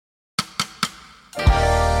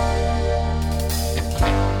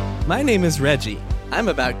My name is Reggie. I'm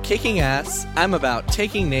about kicking ass, I'm about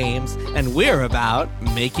taking names, and we're about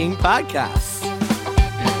making podcasts.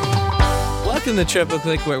 Welcome to Triple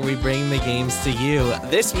Click, where we bring the games to you.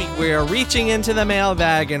 This week we are reaching into the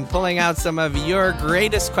mailbag and pulling out some of your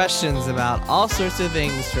greatest questions about all sorts of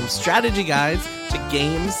things, from strategy guides to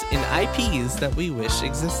games and IPs that we wish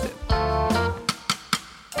existed.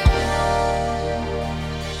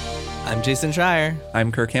 I'm Jason Schreier.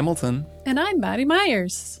 I'm Kirk Hamilton. And I'm Maddie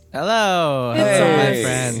Myers. Hello. Hey. My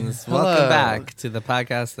friends. Hello. Welcome back to the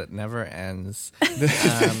podcast that never ends.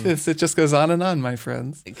 It just goes on and on, my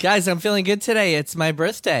friends. Guys, I'm feeling good today. It's my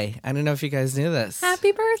birthday. I don't know if you guys knew this.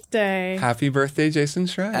 Happy birthday. Happy birthday, Jason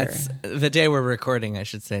Schreier. That's the day we're recording, I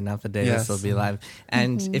should say, not the day Yes. this will be live.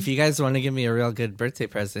 And if you guys want to give me a real good birthday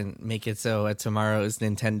present, make it so at tomorrow's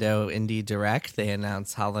Nintendo Indie Direct, they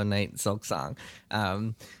announce Hollow Knight Silksong.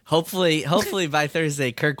 Hopefully by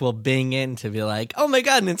Thursday, Kirk will bing in to be like, oh my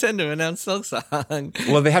God, Nintendo announced Silksong.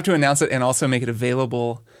 Well, they have to announce it and also make it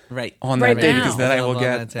available Right. on Right that day, now. because then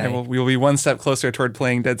Available we will be one step closer toward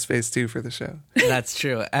playing Dead Space 2 for the show. That's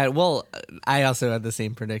true. Well, I also had the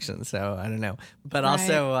same prediction, so I don't know. But Right.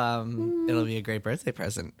 also, it'll be a great birthday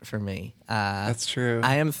present for me. That's true.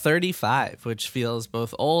 I am 35, which feels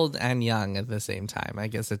both old and young at the same time. I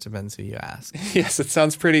guess it depends who you ask. Yes, it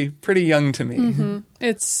sounds pretty young to me.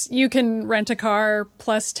 It's you can rent a car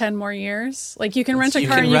plus 10 more years. Like you can rent a You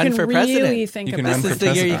car can and you run can for really president. think You can about run This it. is for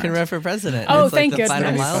the year you president. can run for president. Oh, It's like thank the final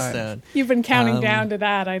goodness. milestone. You've been counting down to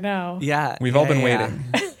that, I know. Yeah. We've all been yeah. waiting.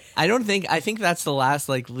 I think that's the last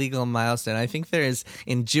legal milestone. I think there's,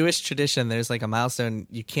 in Jewish tradition, there's a milestone.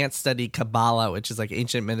 You can't study Kabbalah, which is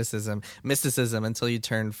ancient mysticism until you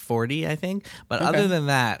turn 40, I think. But other than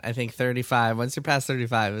that, I think 35, once you're past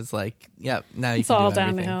 35, it's yep, now you It's can all do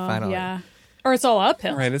everything, downhill. finally. Yeah. Or it's all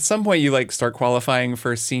uphill. Right. At some point, you start qualifying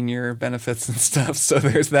for senior benefits and stuff. So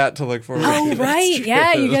there's that to look forward Oh, to. right.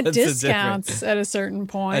 Yeah, you get That's a discounts at a certain A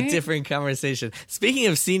point. different conversation. Speaking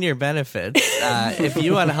of senior benefits, if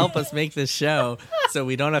you want to help us make this show so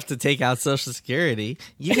we don't have to take out Social Security,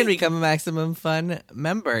 you can become a Maximum Fun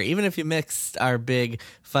member. Even if you missed our big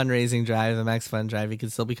fundraising drive, the Max Fun Drive, you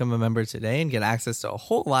can still become a member today and get access to a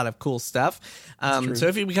whole lot of cool stuff. So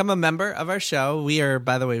if you become a member of our show, we are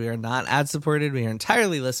not ad supported. We are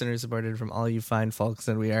entirely listener supported from all you fine folks,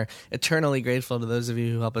 and we are eternally grateful to those of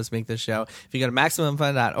you who help us make this show. If you go to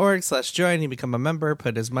MaximumFun.org/join, you become a member,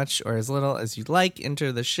 put as much or as little as you'd like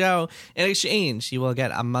into the show. In exchange, you will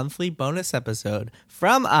get a monthly bonus episode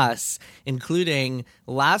from us, including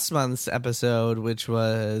last month's episode, which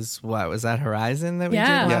was, what was that, Horizon that we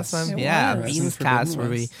Yeah. did last Yes, month? it Yeah, was. Beans Horizon Cast, Forbidden where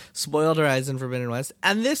we West. spoiled Horizon Forbidden West,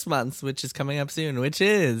 and this month's, which is coming up soon, which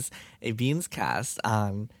is a Beans Cast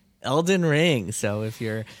on Elden Ring. So if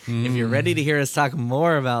you're ready to hear us talk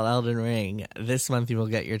more about Elden Ring, this month you will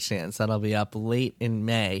get your chance. That'll be up late in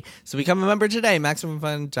May. So become a member today,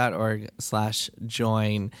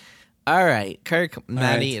 MaximumFun.org/join. All right, Kirk,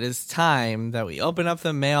 Maddie, right. It is time that we open up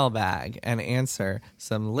the mailbag and answer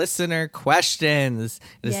some listener questions.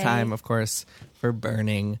 It is Yay. time, of course, for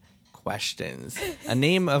burning questions. A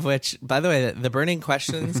name of which, by the way, the Burning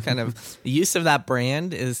Questions kind of the use of that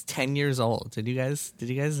brand is 10 years old. Did you guys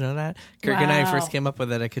know that? Kirk and I Wow. first came up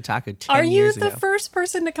with it at Kotaku 10 Are you years the ago. first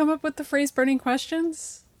person to come up with the phrase burning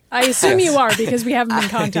questions? I assume you are, because we haven't been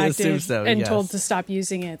assume contacted so, and yes. told to stop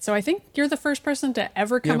using it. So I think you're the first person to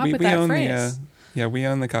ever come up with we that own phrase. we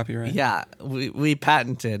own the copyright. Yeah, we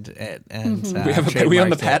patented it, and We own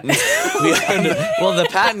the trademarked it. patent. Well, the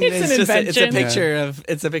patent It's is an it's a invention. picture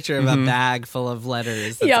of a bag full of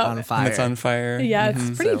letters that's Yeah. on fire. And it's on fire. Yeah,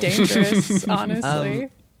 it's pretty dangerous, honestly.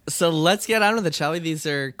 So let's get on with it, shall we? These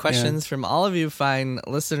are questions from all of you fine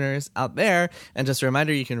listeners out there. And just a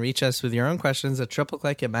reminder, you can reach us with your own questions at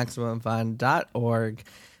tripleclick@MaximumFun.org.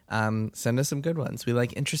 Send us some good ones. We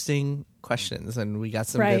like interesting questions, and we got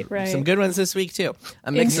some some good ones this week too.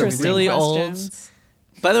 A mix of Interesting really questions. old.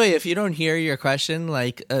 By the way, if you don't hear your question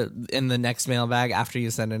in the next mailbag after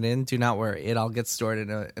you send it in, do not worry. It all gets stored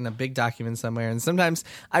in a big document somewhere. And sometimes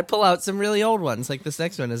I pull out some really old ones. Like this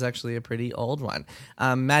next one is actually a pretty old one.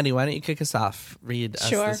 Maddie, why don't you kick us off? Read us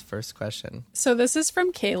Sure. this first question. So this is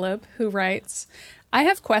from Caleb, who writes, I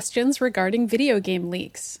have questions regarding video game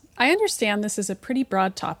leaks. I understand this is a pretty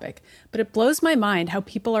broad topic, but it blows my mind how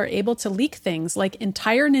people are able to leak things like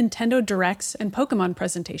entire Nintendo Directs and Pokemon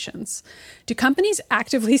presentations. Do companies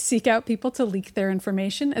actively seek out people to leak their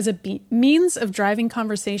information as a means of driving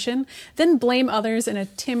conversation, then blame others in a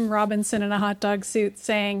Tim Robinson in a hot dog suit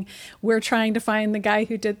saying, we're trying to find the guy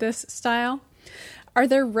who did this style? Are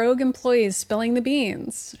there rogue employees spilling the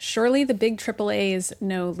beans? Surely the big AAAs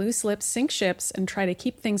know loose lips sink ships and try to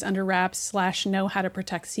keep things under wraps / know how to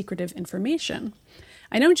protect secretive information.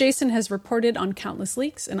 I know Jason has reported on countless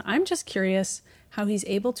leaks, and I'm just curious how he's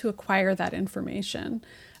able to acquire that information.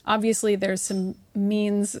 Obviously, there's some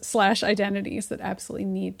means / identities that absolutely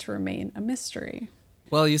need to remain a mystery.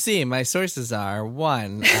 Well, you see, my sources are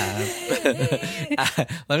one.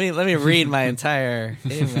 Let me read my entire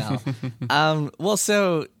email.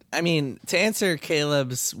 To answer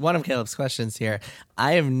one of Caleb's questions here,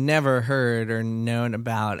 I have never heard or known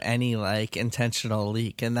about any like intentional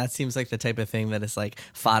leak, and that seems like the type of thing that is like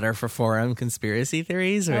fodder for forum conspiracy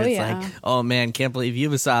theories, where like, oh man, can't believe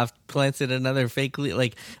Ubisoft planted another fake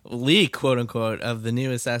leak, quote unquote, of the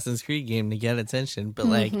new Assassin's Creed game to get attention, but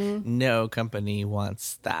like no company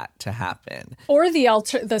wants that to happen. Or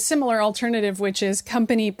the similar alternative, which is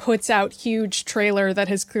company puts out huge trailer that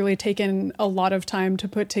has clearly taken a lot of time to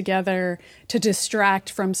put together to distract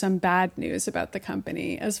from some bad news about the company.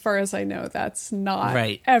 As far as I know, that's not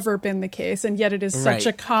ever been the case, and yet it is such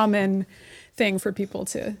a common thing for people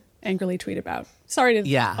to angrily tweet about. Sorry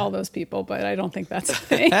to all those people, but I don't think that's a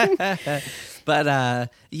thing. But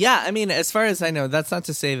as far as I know, that's not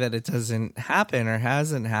to say that it doesn't happen or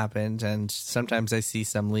hasn't happened. And sometimes I see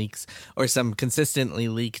some leaks or some consistently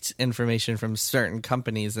leaked information from certain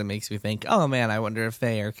companies that makes me think, oh man, I wonder if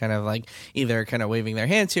they are kind of like either kind of waving their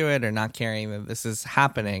hand to it or not caring that this is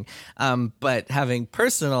happening. But having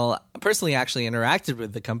personally actually interacted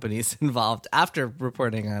with the companies involved after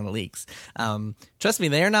reporting on leaks, trust me,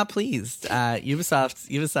 they are not pleased.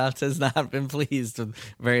 Ubisoft has not been pleased with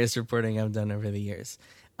various reporting I've done over the years.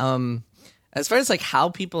 As far as like how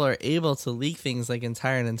people are able to leak things like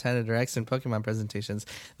entire Nintendo Directs and Pokemon presentations,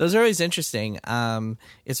 those are always interesting.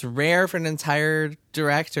 It's rare for an entire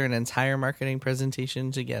Direct or an entire marketing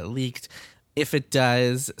presentation to get leaked. If it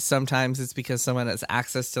does, sometimes it's because someone has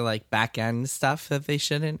access to like back end stuff that they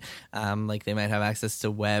shouldn't. Like they might have access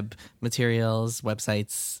to web materials,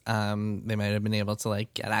 websites. They might have been able to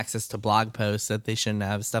like get access to blog posts that they shouldn't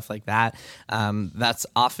have, stuff like that. That's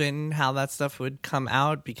often how that stuff would come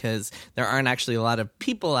out because there aren't actually a lot of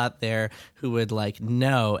people out there who would like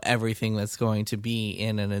know everything that's going to be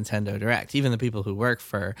in a Nintendo Direct. Even the people who work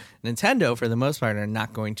for Nintendo, for the most part, are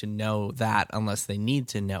not going to know that unless they need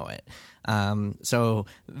to know it. So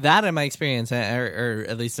that, in my experience, or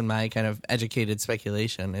at least in my kind of educated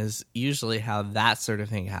speculation, is usually how that sort of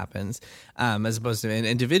thing happens, as opposed to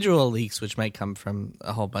individual leaks, which might come from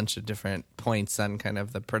a whole bunch of different points on kind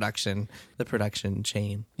of the production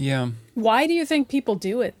chain. Yeah. Why do you think people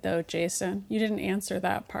do it, though, Jason? You didn't answer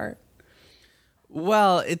that part.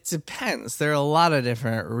 Well, it depends. There are a lot of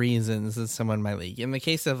different reasons that someone might leak. In the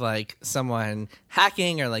case of like someone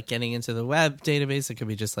hacking or like getting into the web database, it could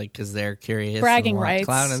be just like because they're curious, bragging and want rights,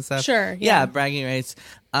 clout and stuff. Sure, yeah, bragging rights.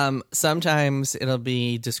 Sometimes it'll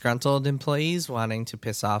be disgruntled employees wanting to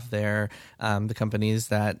piss off the companies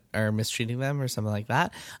that are mistreating them or something like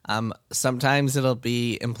that. Sometimes it'll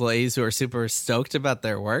be employees who are super stoked about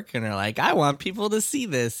their work and are like, I want people to see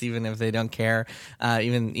this, even if they don't care,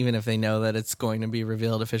 even if they know that it's going to be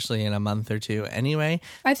revealed officially in a month or two anyway.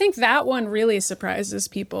 I think that one really surprises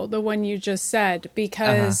people, the one you just said,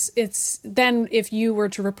 because it's then if you were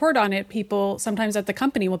to report on it, people sometimes at the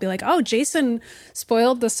company will be like, oh, Jason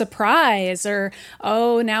spoiled the surprise, or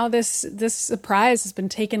oh, now this surprise has been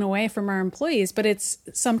taken away from our employees. But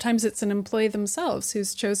sometimes it's an employee themselves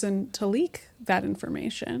who's chosen to leak that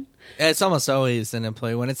information. It's almost always an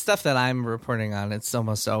employee. When it's stuff that I'm reporting on, it's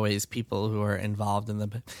almost always people who are involved in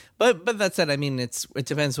the. But that said, I mean, it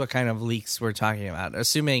depends what kind of leaks we're talking about.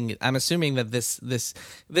 I'm assuming that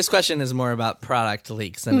this question is more about product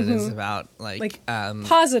leaks than it is about like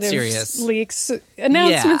positive serious leaks,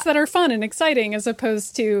 announcements that are fun and exciting, as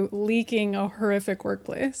opposed to leaking a horrific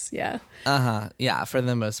workplace. Yeah. Yeah, for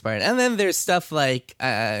the most part. And then there's stuff like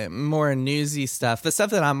more newsy stuff. The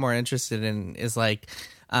stuff that I'm more interested in is like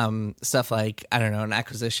stuff like, I don't know, an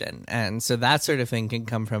acquisition. And so that sort of thing can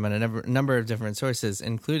come from a number of different sources,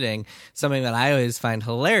 including something that I always find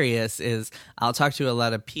hilarious is I'll talk to a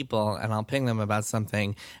lot of people and I'll ping them about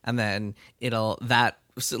something, and then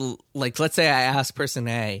so, like, let's say I ask person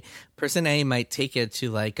A. Person A might take it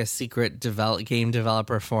to like a secret game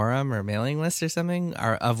developer forum or mailing list or something,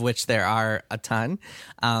 of which there are a ton.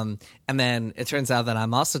 And then it turns out that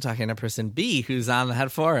I'm also talking to person B who's on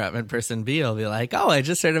that forum, and person B will be like, "Oh, I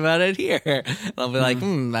just heard about it here." And I'll be like,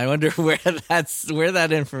 I wonder where that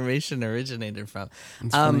information originated from.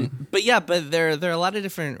 But there are a lot of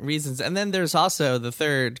different reasons, and then there's also the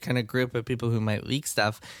third kind of group of people who might leak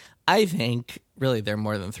stuff. I think really there are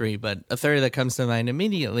more than 3, but a third that comes to mind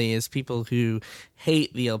immediately is people who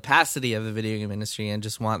hate the opacity of the video game industry and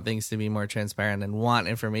just want things to be more transparent and want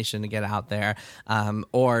information to get out there,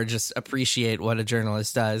 or just appreciate what a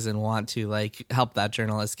journalist does and want to like help that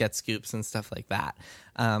journalist get scoops and stuff like that.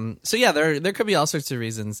 So yeah, there could be all sorts of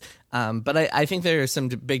reasons, but I think there are some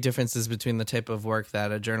big differences between the type of work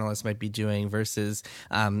that a journalist might be doing versus,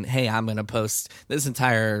 hey, I'm going to post this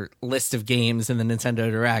entire list of games in the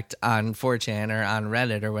Nintendo Direct on 4chan or on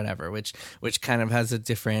Reddit or whatever, which kind of has a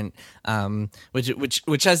different,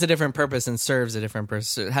 which has a different purpose and serves a different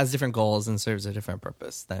purpose, has different goals and serves a different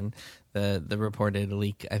purpose than the reported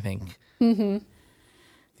leak, I think. Mm-hmm.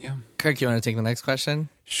 Yeah. Kirk, you want to take the next question?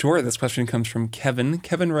 Sure. This question comes from Kevin.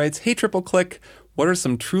 Kevin writes, "Hey, Triple Click, what are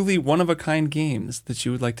some truly one-of-a-kind games that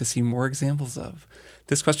you would like to see more examples of?"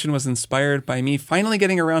 This question was inspired by me finally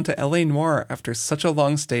getting around to L.A. Noire after such a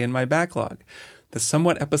long stay in my backlog. The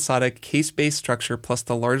somewhat episodic, case-based structure plus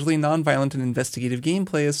the largely nonviolent and investigative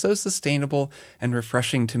gameplay is so sustainable and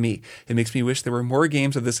refreshing to me. It makes me wish there were more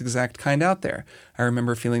games of this exact kind out there. I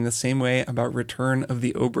remember feeling the same way about Return of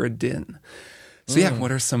the Obra Dinn. So yeah,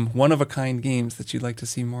 what are some one-of-a-kind games that you'd like to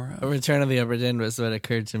see more of? Return of the Obra Dinn was what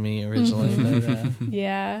occurred to me originally. But,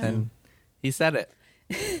 yeah. and he said it.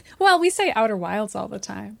 Well, we say Outer Wilds all the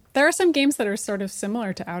time. There are some games that are sort of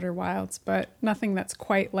similar to Outer Wilds, but nothing that's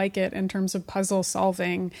quite like it in terms of puzzle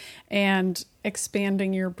solving and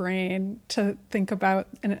expanding your brain to think about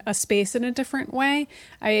a space in a different way.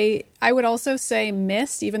 I would also say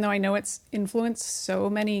Myst, even though I know it's influenced so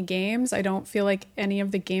many games, I don't feel like any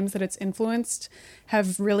of the games that it's influenced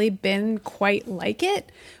have really been quite like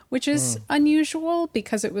it, which is unusual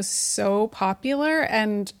because it was so popular.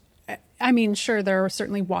 And I mean, sure, there are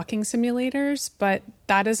certainly walking simulators, but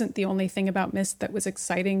that isn't the only thing about Myst that was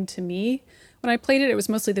exciting to me. When I played it, it was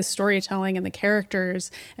mostly the storytelling and the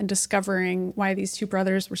characters and discovering why these two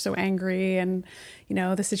brothers were so angry and, you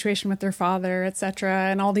know, the situation with their father, etc.,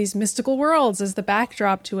 and all these mystical worlds as the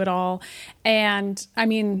backdrop to it all. And I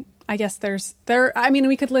mean, I guess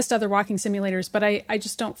we could list other walking simulators, but I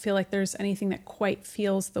just don't feel like there's anything that quite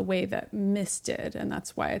feels the way that Myst did. And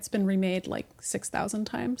that's why it's been remade like 6,000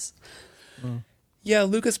 times. Yeah,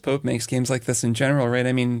 Lucas Pope makes games like this in general, right?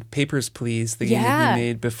 I mean, Papers, Please, the game that he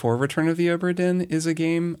made before Return of the Obra Dinn, is a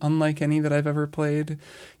game unlike any that I've ever played.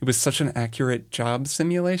 It was such an accurate job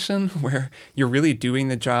simulation where you're really doing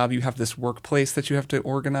the job. You have this workplace that you have to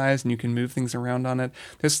organize and you can move things around on it.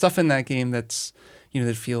 There's stuff in that game that's, you know,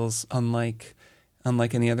 that feels unlike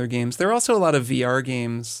any other games. There are also a lot of VR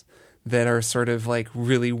games that are sort of like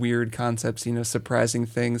really weird concepts, you know, surprising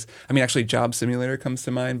things. I mean, actually Job Simulator comes to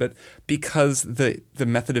mind, but because the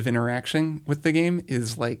method of interaction with the game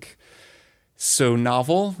is like so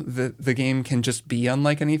novel, the game can just be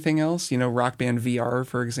unlike anything else. You know, Rock Band VR,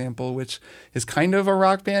 for example, which is kind of a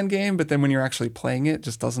Rock Band game, but then when you're actually playing it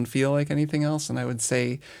just doesn't feel like anything else. And I would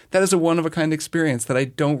say that is a one-of-a-kind experience that I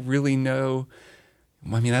don't really know.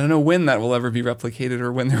 I mean, I don't know when that will ever be replicated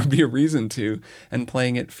or when there will be a reason to, and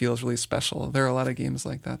playing it feels really special. There are a lot of games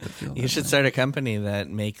like that feel You should start a company that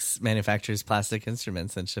manufactures plastic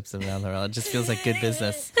instruments and ships them around the world. It just feels like good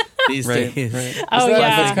business these days. Right. Oh,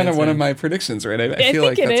 That's kind of one of my predictions, right? I feel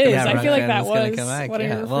like it that's is. gonna I feel like that gonna was come back. one of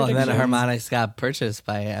your Well, and then predictions. Harmonix got purchased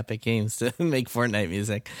by Epic Games to make Fortnite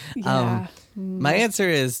music. Yeah. My answer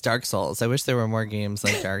is Dark Souls. I wish there were more games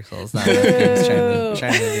like Dark Souls. Not enough games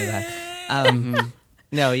trying to do that.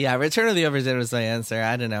 No, yeah, Return of the Obra Dinn was my answer.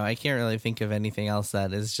 I don't know. I can't really think of anything else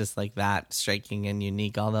that is just like that striking and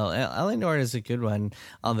unique. Although L.A. Noire is a good one.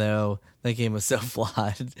 Although that game was so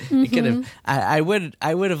flawed, it could have. I would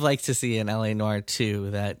have liked to see an L.A. Noire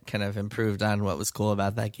 2 that kind of improved on what was cool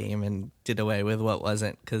about that game and did away with what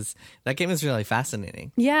wasn't, because that game is really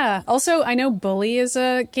fascinating. Yeah. Also, I know Bully is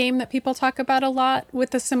a game that people talk about a lot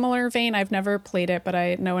with a similar vein. I've never played it, but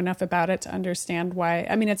I know enough about it to understand why.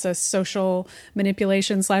 I mean, it's a social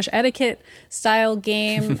manipulation / etiquette style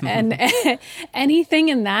game, and anything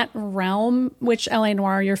in that realm, which L.A.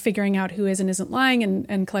 Noire, you're figuring out who is and isn't lying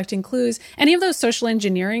and collecting clues. Any of those social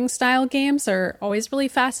engineering style games are always really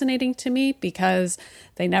fascinating to me because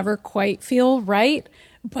they never quite feel right.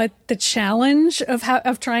 But the challenge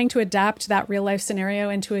of trying to adapt that real life scenario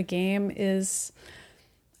into a game is,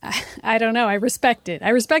 I don't know. I respect it. I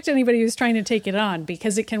respect anybody who's trying to take it on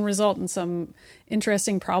because it can result in some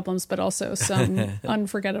interesting problems, but also some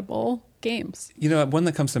unforgettable games. You know, one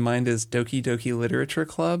that comes to mind is Doki Doki Literature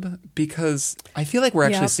Club, because I feel like we're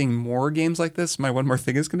actually seeing more games like this. My One More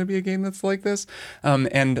Thing is going to be a game that's like this.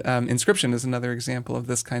 And Inscription is another example of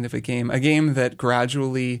this kind of a game that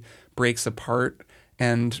gradually breaks apart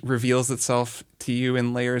and reveals itself to you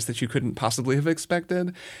in layers that you couldn't possibly have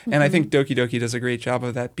expected. And I think Doki Doki does a great job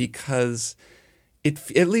of that because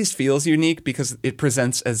it at least feels unique because it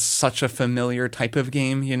presents as such a familiar type of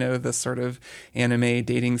game, you know, the sort of anime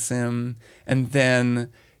dating sim. And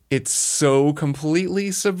then it so completely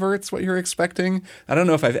subverts what you're expecting. I don't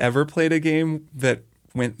know if I've ever played a game that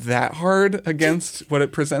went that hard against what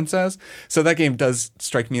it presents as. So that game does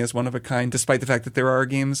strike me as one of a kind, despite the fact that there are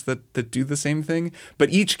games that do the same thing. But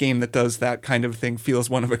each game that does that kind of thing feels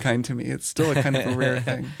one of a kind to me. It's still a kind of a rare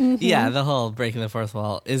thing. Yeah, the whole breaking the fourth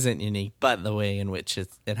wall isn't unique, but the way in which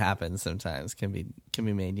it happens sometimes can be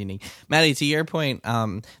made unique. Maddie, to your point,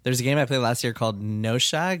 there's a game I played last year called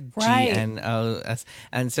Gnosia, right. GNOS,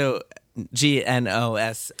 and so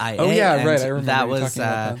GNOSIA. Oh yeah, and right. I remember that you was talking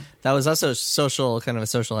about that. That was also a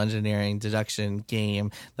social engineering deduction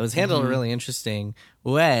game that was handled a really interesting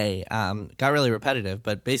way. Got really repetitive,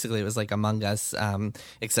 but basically it was like Among Us,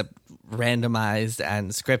 except randomized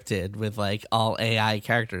and scripted with like all AI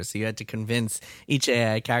characters. So you had to convince each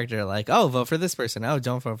AI character like, oh, vote for this person. Oh,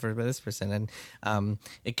 don't vote for this person. And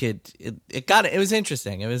it was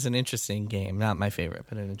interesting. It was an interesting game. Not my favorite,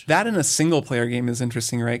 but an interesting. That in a single player game is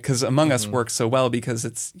interesting, right? Because Among Us works so well because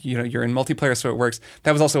it's, you know, you're in multiplayer, so it works.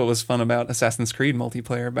 That was also what was fun about Assassin's Creed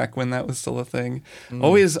multiplayer back when that was still a thing.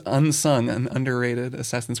 Always unsung and underrated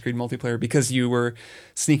Assassin's Creed multiplayer because you were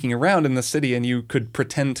sneaking around in the city and you could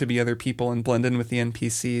pretend to be other people and blend in with the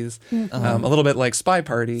NPCs. A little bit like Spy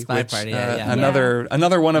Party,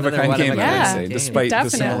 another one of a kind game, I would say, despite the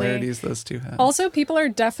similarities those two have. Also, people are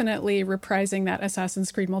definitely reprising that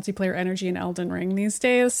Assassin's Creed multiplayer energy in Elden Ring these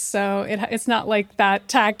days, so it's not like that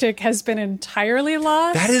tactic has been entirely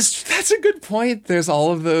lost. That's a good point. There's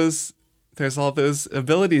all those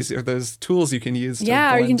abilities or those tools you can use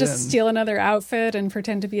to or you can just in. steal another outfit and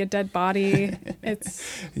pretend to be a dead body.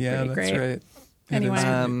 It's that's great. right.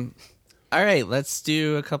 Anyway. All right, let's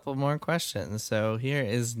do a couple more questions. So here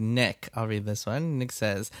is Nick. I'll read this one. Nick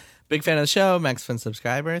says, big fan of the show, Max Fun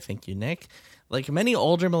subscriber. Thank you, Nick. Like many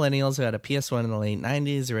older millennials who had a PS1 in the late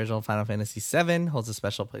 90s, the original Final Fantasy VII holds a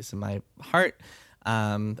special place in my heart.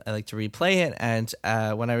 I like to replay it, and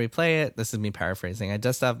when I replay it, this is me paraphrasing, I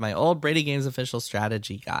dust off my old Brady Games official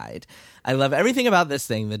strategy guide. I love everything about this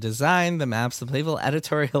thing, the design, the maps, the playful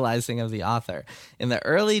editorializing of the author. In the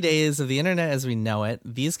early days of the internet as we know it,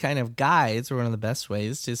 these kind of guides were one of the best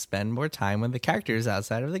ways to spend more time with the characters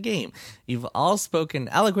outside of the game. You've all spoken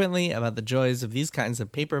eloquently about the joys of these kinds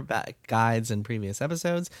of paperback guides in previous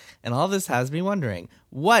episodes, and all this has me wondering,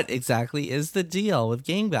 what exactly is the deal with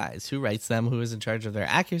game guides? Who writes them? Who is in charge of their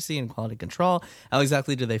accuracy and quality control? How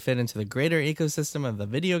exactly do they fit into the greater ecosystem of the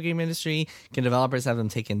video game industry? Can developers have them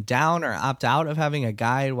taken down or opt out of having a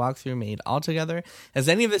guide walkthrough made altogether? Has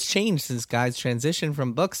any of this changed since guides transitioned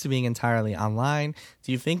from books to being entirely online?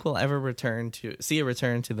 Do you think we'll ever see a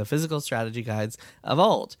return to the physical strategy guides of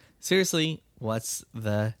old? Seriously, what's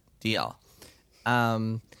the deal?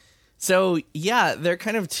 So, yeah, there are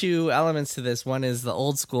kind of two elements to this. One is the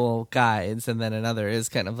old school guides, and then another is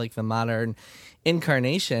kind of like the modern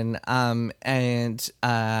incarnation. I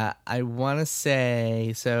want to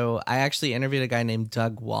say, so I actually interviewed a guy named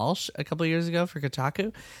Doug Walsh a couple years ago for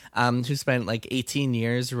Kotaku, who spent like 18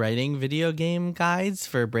 years writing video game guides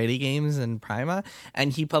for Brady Games and Prima.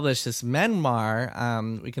 And he published this memoir,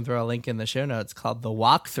 we can throw a link in the show notes, called The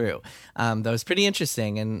Walkthrough. That was pretty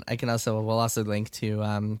interesting. And we'll also link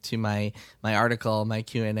to my article, my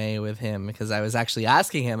Q&A with him, because I was actually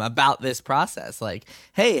asking him about this process. Like,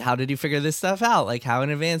 hey, how did you figure this stuff out? Like, how in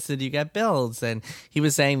advance did you get builds? And he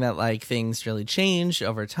was saying that like things really changed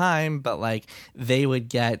over time, but like they would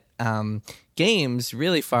get games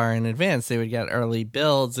really far in advance. They would get early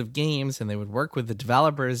builds of games and they would work with the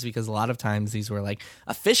developers because a lot of times these were like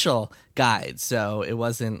official guides. So it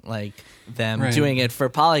wasn't like them doing it for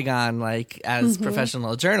Polygon, like as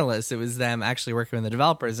professional journalists. It was them actually working with the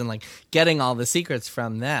developers and like getting all the secrets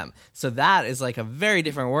from them. So that is like a very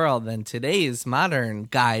different world than today's modern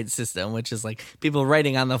guide system, which is like people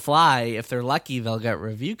writing on the fly. If they're lucky, they'll get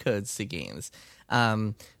review codes to games.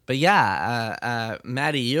 But yeah,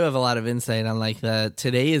 Maddie, you have a lot of insight on like the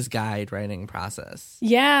today's guide writing process.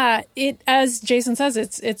 Yeah, as Jason says,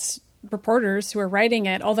 it's reporters who are writing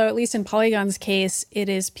it. Although at least in Polygon's case, it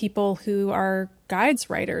is people who are guides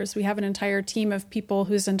writers. We have an entire team of people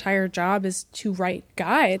whose entire job is to write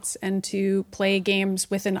guides and to play games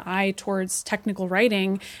with an eye towards technical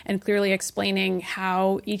writing and clearly explaining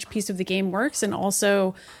how each piece of the game works, and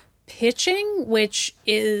also pitching, which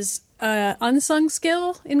is unsung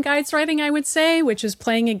skill in guides writing, I would say, which is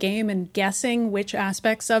playing a game and guessing which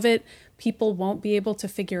aspects of it people won't be able to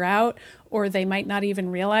figure out, or they might not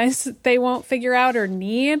even realize they won't figure out or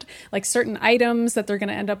need, like certain items that they're going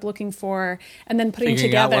to end up looking for, and then putting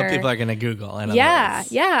Figuring together out what people are going to Google. And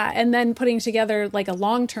then putting together like a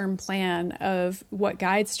long-term plan of what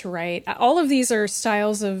guides to write. All of these are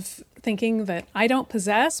styles of thinking that I don't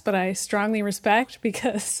possess, but I strongly respect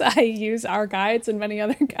because I use our guides and many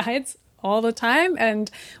other guides all the time.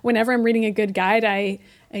 And whenever I'm reading a good guide, I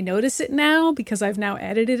notice it now because I've now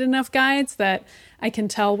edited enough guides that I can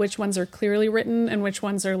tell which ones are clearly written and which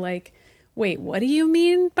ones are like, wait, what do you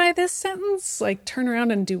mean by this sentence? Like, turn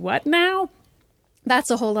around and do what now? That's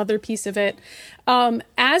a whole other piece of it.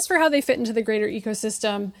 As for how they fit into the greater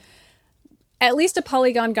ecosystem, at least a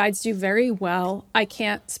Polygon guides do very well. I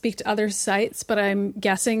can't speak to other sites, but I'm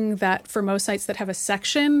guessing that for most sites that have a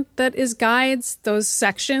section that is guides, those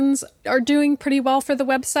sections are doing pretty well for the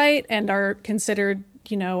website and are considered,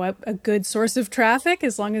 you know, a good source of traffic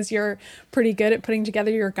as long as you're pretty good at putting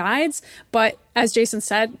together your guides. But as Jason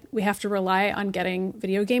said, we have to rely on getting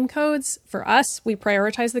video game codes. For us, we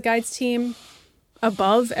prioritize the guides team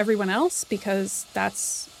above everyone else because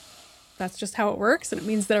that's just how it works. And it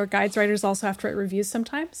means that our guides writers also have to write reviews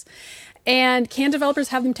sometimes. And can developers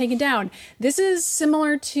have them taken down? This is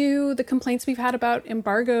similar to the complaints we've had about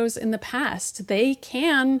embargoes in the past. They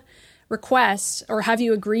can request or have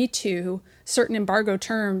you agree to certain embargo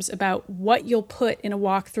terms about what you'll put in a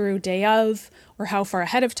walkthrough day of, or how far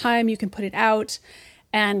ahead of time you can put it out.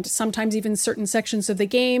 And sometimes even certain sections of the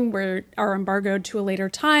game where are embargoed to a later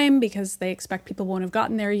time because they expect people won't have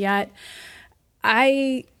gotten there yet.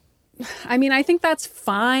 I mean, I think that's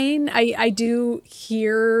fine. I do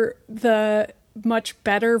hear the much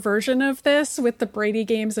better version of this with the Brady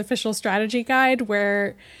Games official strategy guide,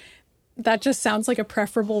 where that just sounds like a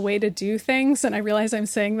preferable way to do things. And I realize I'm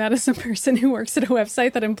saying that as a person who works at a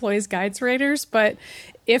website that employs guides writers. But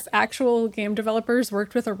if actual game developers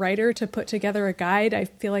worked with a writer to put together a guide, I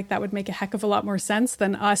feel like that would make a heck of a lot more sense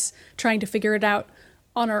than us trying to figure it out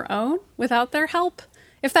on our own without their help.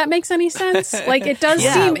 If that makes any sense. Like, it does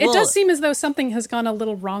seem as though something has gone a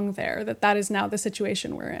little wrong there, that is now the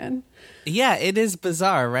situation we're in. Yeah, it is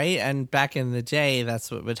bizarre, right? And back in the day,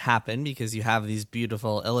 that's what would happen because you have these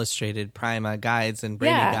beautiful illustrated Prima guides and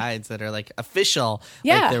Brady guides that are like official,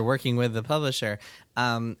 like they're working with the publisher.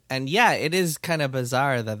 And yeah, it is kind of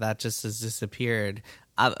bizarre that just has disappeared.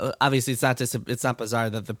 Obviously, it's not bizarre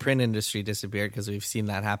that the print industry disappeared because we've seen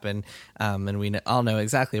that happen, and we all know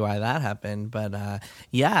exactly why that happened. But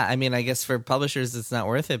yeah, I mean, I guess for publishers, it's not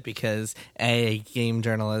worth it because A, game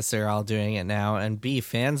journalists are all doing it now, and B,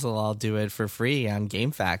 fans will all do it for free on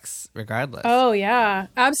GameFAQs regardless. Oh, yeah,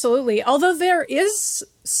 absolutely. Although there is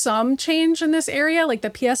some change in this area, like the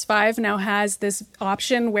PS5 now has this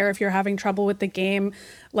option where if you're having trouble with the game,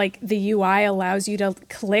 like the UI allows you to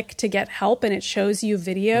click to get help and it shows you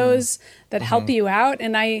videos that help you out.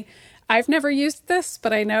 And I've never used this,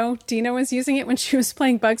 but I know Dina was using it when she was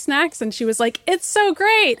playing Bugsnax and she was like, it's so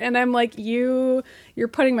great. And I'm like, you're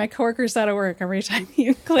putting my coworkers out of work every time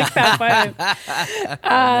you click that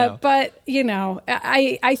button. But, you know,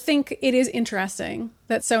 I think it is interesting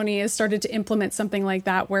that Sony has started to implement something like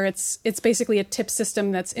that where it's basically a tip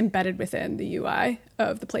system that's embedded within the UI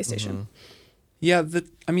of the PlayStation. Yeah,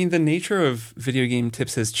 the nature of video game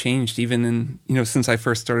tips has changed even in, since I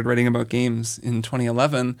first started writing about games in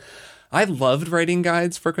 2011. I loved writing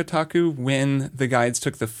guides for Kotaku when the guides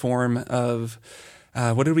took the form of,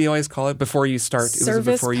 what did we always call it? Before you start. Service it was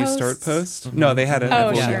a before posts? you start post. Mm-hmm. No, they had an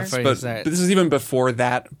evolution. But this is even before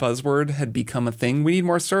that buzzword had become a thing. We need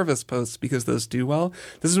more service posts because those do well.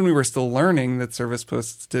 This is when we were still learning that service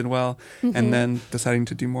posts did well and then deciding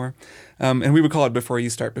to do more. And we would call it Before You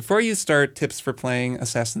Start. Before You Start, tips for playing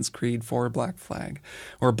Assassin's Creed 4 Black Flag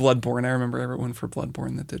or Bloodborne. I remember everyone for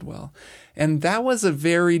Bloodborne that did well. And that was a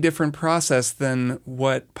very different process than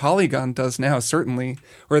what Polygon does now, certainly,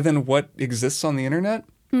 or than what exists on the internet.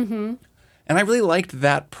 Mm-hmm. And I really liked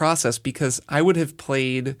that process because I would have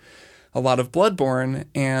played a lot of Bloodborne,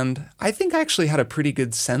 and I think I actually had a pretty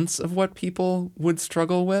good sense of what people would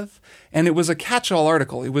struggle with. And it was a catch-all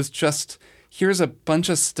article. It was just, here's a bunch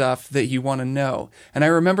of stuff that you want to know. And I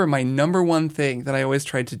remember my number one thing that I always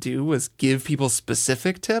tried to do was give people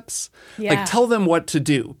specific tips. Yeah. Like, tell them what to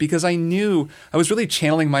do. Because I knew I was really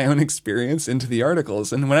channeling my own experience into the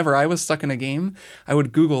articles. And whenever I was stuck in a game, I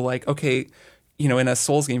would Google, like, okay, in a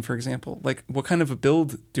Souls game, for example, like, what kind of a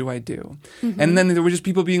build do I do? And then there were just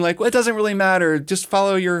people being like, well, it doesn't really matter. Just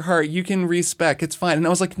follow your heart. You can respec. It's fine. And I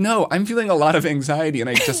was like, no, I'm feeling a lot of anxiety and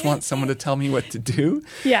I just want someone to tell me what to do.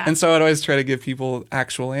 Yeah. And so I'd always try to give people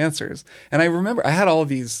actual answers. And I remember I had all of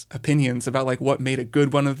these opinions about like what made a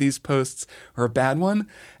good one of these posts or a bad one.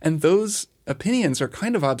 And those opinions are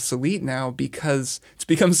kind of obsolete now because it's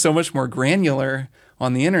become so much more granular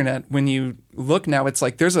on the internet. When you look now, it's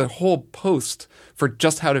like there's a whole post for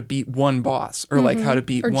just how to beat one boss or like how to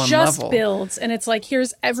beat or one just level. builds. And it's like,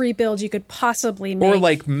 here's every build you could possibly make. Or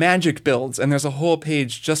like magic builds. And there's a whole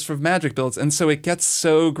page just for magic builds. And so it gets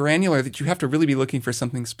so granular that you have to really be looking for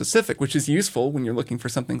something specific, which is useful when you're looking for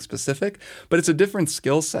something specific, but it's a different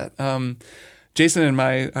skill set. Jason and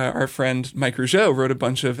our friend Mike Rougeau wrote a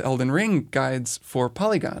bunch of Elden Ring guides for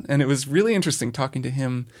Polygon. And it was really interesting talking to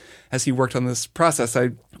him as he worked on this process.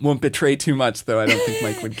 I won't betray too much, though. I don't think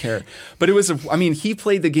Mike would care. But it was, he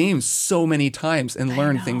played the game so many times and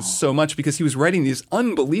learned things so much because he was writing these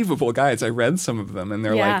unbelievable guides. I read some of them and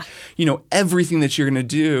they're like, everything that you're going to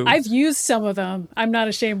do. I've used some of them. I'm not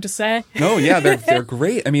ashamed to say. No, yeah, they're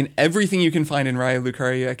great. I mean, everything you can find in Raya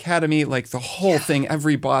Lucaria Academy, like the whole thing,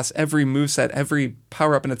 every boss, every moveset, every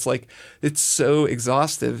power-up, and it's so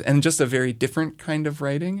exhaustive and just a very different kind of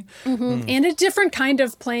writing. And a different kind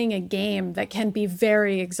of playing a game that can be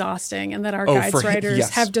very exhausting and that our guides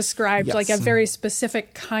writers have described like a very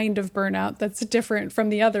specific kind of burnout that's different from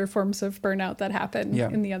the other forms of burnout that happen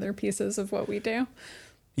in the other pieces of what we do.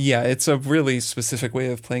 Yeah, it's a really specific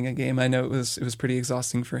way of playing a game. I know it was pretty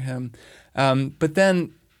exhausting for him. But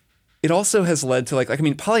then it also has led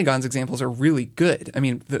to Polygon's examples are really good. I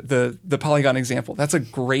mean, the Polygon example, that's a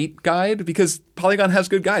great guide because Polygon has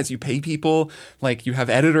good guides. You pay people, like you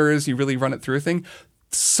have editors, you really run it through a thing.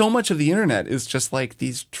 So much of the internet is just like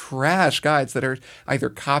these trash guides that are either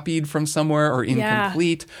copied from somewhere or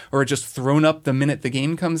incomplete or just thrown up the minute the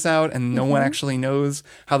game comes out and no one actually knows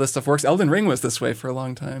how this stuff works. Elden Ring was this way for a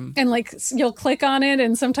long time. And like you'll click on it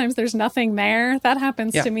and sometimes there's nothing there. That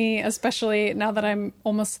happens to me, especially now that I'm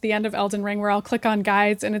almost to the end of Elden Ring, where I'll click on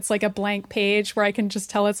guides and it's like a blank page where I can just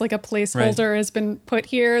tell it's like a placeholder has been put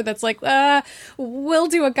here that's like, we'll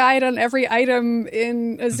do a guide on every item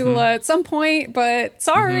in Azula at some point, but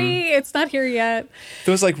sorry, it's not here yet.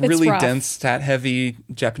 Those like really dense, stat-heavy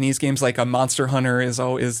Japanese games, like a Monster Hunter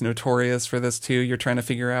is notorious for this too. You're trying to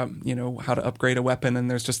figure out, how to upgrade a weapon, and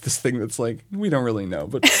there's just this thing that's like, we don't really know,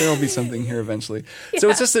 but there'll be something here eventually. So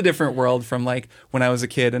it's just a different world from like when I was a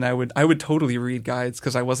kid, and I would totally read guides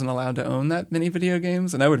because I wasn't allowed to own that many video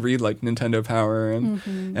games, and I would read like Nintendo Power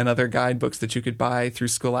and other guidebooks that you could buy through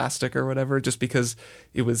Scholastic or whatever, just because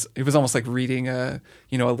it was almost like reading a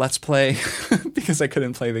Let's Play because I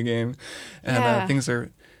couldn't play the game, and things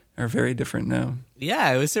are very different now.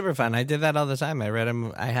 Yeah, it was super fun. I did that all the time. I read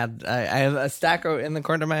them. I have a stack in the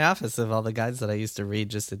corner of my office of all the guides that I used to read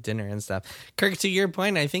just at dinner and stuff. Kirk, to your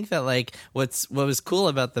point, I think that like what was cool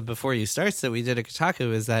about the Before You Starts that we did at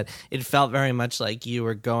Kotaku is that it felt very much like you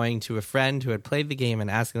were going to a friend who had played the game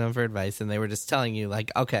and asking them for advice, and they were just telling you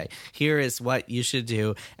like, okay, here is what you should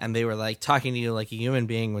do, and they were like talking to you like a human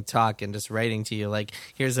being would talk and just writing to you like,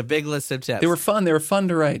 here's a big list of tips. They were fun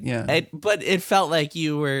to write. Yeah, but it felt like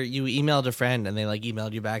you emailed a friend and they like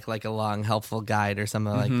emailed you back like a long helpful guide or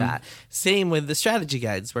something like that. Same with the strategy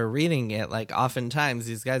guides. We're reading it, like oftentimes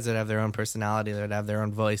these guys that have their own personality, that would have their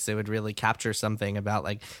own voice, they would really capture something about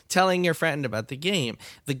like telling your friend about the game.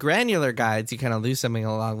 The granular guides, you kind of lose something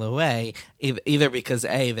along the way, either because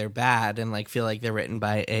A, they're bad and like feel like they're written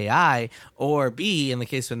by AI, or B, in the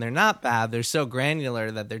case when they're not bad, they're so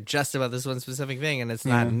granular that they're just about this one specific thing, and it's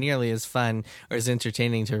not nearly as fun or as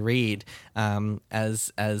entertaining to read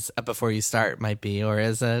as a Before You Start might be, or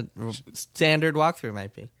as a standard walkthrough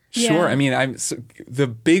might be. Sure. I mean, the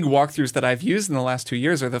big walkthroughs that I've used in the last 2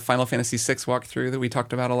 years are the Final Fantasy VI walkthrough that we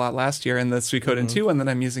talked about a lot last year, and the Suikoden 2 one that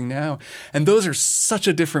I'm using now. And those are such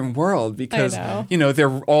a different world because,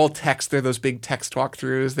 they're all text. They're those big text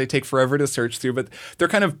walkthroughs. They take forever to search through, but they're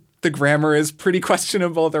kind of, the grammar is pretty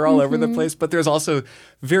questionable. They're all over the place, but there's also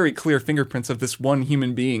very clear fingerprints of this one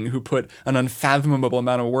human being who put an unfathomable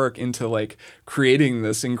amount of work into like creating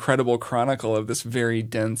this incredible chronicle of this very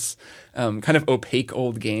dense, kind of opaque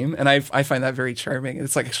old game. And I find that very charming.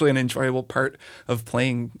 It's like actually an enjoyable part of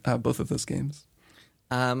playing both of those games.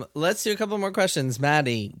 Let's do a couple more questions.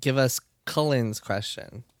 Maddie, give us Cullen's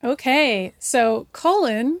question. Okay, so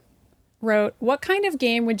Cullen wrote, what kind of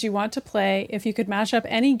game would you want to play if you could mash up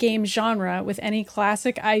any game genre with any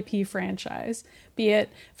classic IP franchise, be it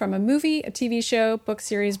from a movie, a TV show, book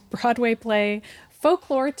series, Broadway play,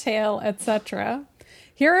 folklore tale, etc.?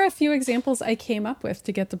 Here are a few examples I came up with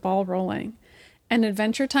to get the ball rolling. an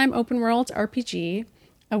Adventure Time open world RPG,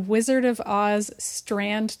 a Wizard of Oz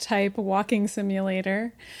Strand type walking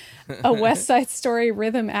simulator, a West Side Story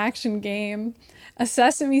rhythm action game, a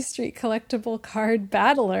Sesame Street collectible card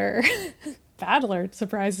battler. Battler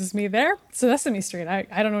surprises me there. Sesame Street. I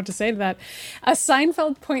don't know what to say to that. A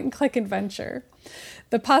Seinfeld point and click adventure.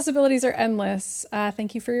 The possibilities are endless.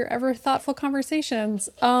 Thank you for your ever thoughtful conversations.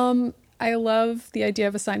 I love the idea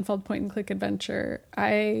of a Seinfeld point and click adventure.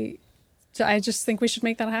 I just think we should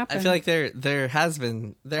make that happen. I feel like there has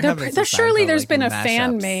been surely there's been a mashups.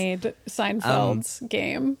 fan-made Seinfeld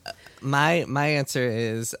game. My answer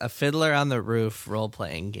is a Fiddler on the Roof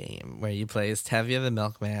role-playing game where you play as Tevye the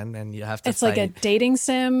milkman and you have to It's fight. like a dating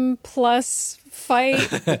sim plus fight.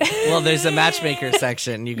 Well, there's a matchmaker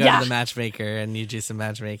section. You go to the matchmaker and you do some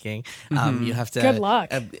matchmaking. You have to. Good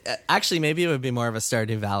luck. Actually, maybe it would be more of a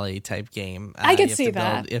Stardew Valley type game. I could see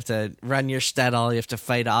that. You have to run your shtetl. You have to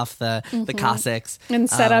fight off the Cossacks And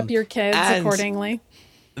set up your kids accordingly.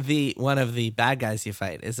 One of the bad guys you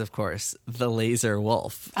fight is, of course, the Laser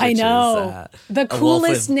Wolf. I know. The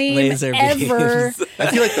coolest name ever. I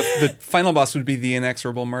feel like the final boss would be the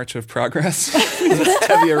inexorable March of Progress.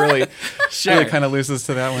 Tevye really kind of loses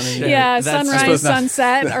to that one. Sure. Yeah, Sunrise,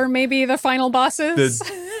 Sunset, or maybe the final bosses.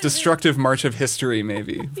 The destructive March of History,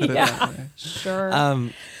 maybe. Sure.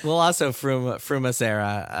 Well, also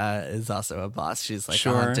Fruma is also a boss. She's like a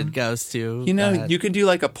haunted ghost too. You could do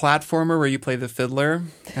like a platformer where you play the fiddler,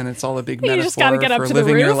 and it's all a big You just gotta metaphor get up for to the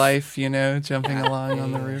living your roof. life. Jumping along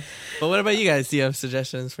on the roof. But what about you guys? Do you have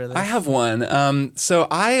suggestions for this? I have one. So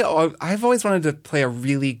I've always wanted to play a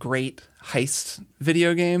really great heist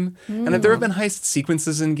video game. And there have been heist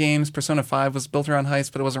sequences in games. Persona 5 was built around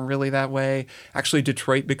heist, but it wasn't really that way. Actually,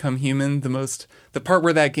 Detroit Become Human, the part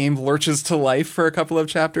where that game lurches to life for a couple of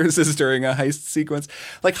chapters is during a heist sequence.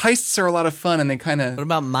 Like, heists are a lot of fun, and they kind of... What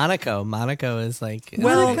about Monaco? Monaco is like...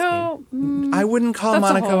 Monaco? I wouldn't call That's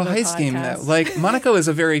a Monaco whole a other heist game, though. podcast. Like, Monaco is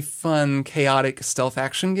a very fun, chaotic stealth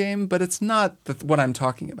action game, but it's not what I'm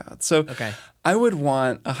talking about. So Okay. I would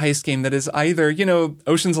want a heist game that is either,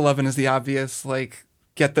 Ocean's 11 is the obvious, like,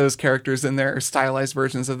 get those characters in there, or stylized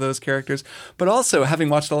versions of those characters. But also, having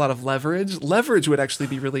watched a lot of Leverage would actually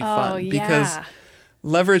be really fun. Because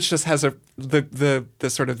Leverage just has the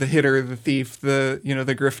sort of the hitter, the thief, the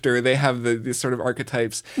grifter. They have the sort of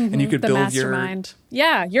archetypes, and you could the build mastermind.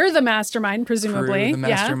 You're the mastermind, presumably. the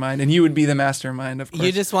mastermind, and you would be the mastermind, of course.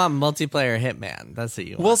 You just want multiplayer Hitman. That's what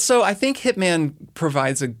you want. Well, so I think Hitman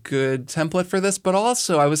provides a good template for this, but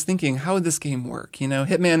also I was thinking, how would this game work?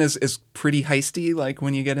 Hitman is pretty heisty, like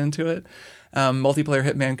when you get into it. Multiplayer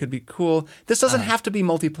Hitman could be cool. This doesn't have to be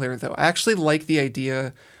multiplayer, though. I actually like the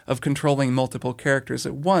idea of controlling multiple characters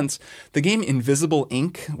at once. The game Invisible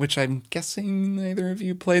Inc., which I'm guessing neither of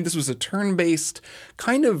you played, this was a turn-based,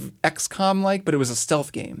 kind of XCOM-like, but it was a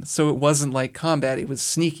stealth game. So it wasn't like combat, it was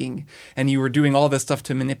sneaking, and you were doing all this stuff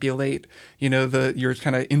to manipulate, you're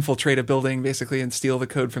kind of infiltrate a building, basically, and steal the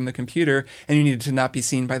code from the computer, and you needed to not be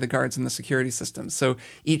seen by the guards in the security system. So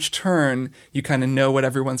each turn, you kind of know what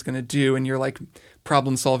everyone's going to do, and you're like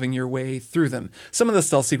problem solving your way through them. Some of the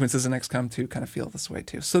stealth sequences in XCOM 2 kind of feel this way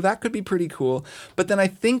too. So that could be pretty cool. But then I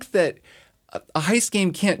think that a heist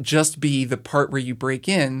game can't just be the part where you break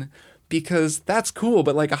in, because that's cool.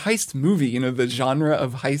 But like a heist movie, the genre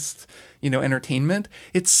of heist, entertainment,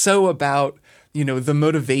 it's so about the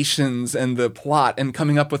motivations and the plot and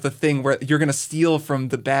coming up with a thing where you're going to steal from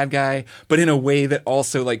the bad guy, but in a way that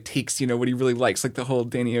also like takes, what he really likes, like the whole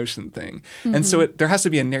Danny Ocean thing. And so there has to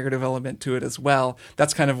be a narrative element to it as well.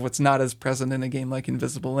 That's kind of what's not as present in a game like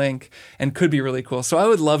Invisible Inc. and could be really cool. So I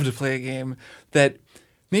would love to play a game that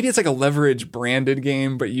maybe it's like a Leverage branded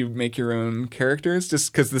game, but you make your own characters,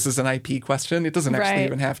 just because this is an IP question. It doesn't actually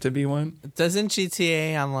even have to be one. Doesn't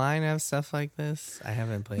GTA Online have stuff like this? I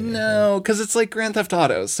haven't played it. No, because it's like Grand Theft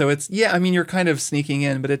Auto. So it's, you're kind of sneaking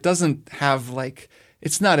in, but it doesn't have like,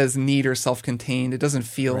 it's not as neat or self-contained. It doesn't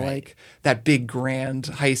feel like that big grand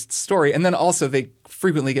heist story. And then also they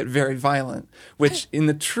frequently get very violent, which in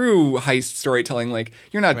the true heist storytelling, like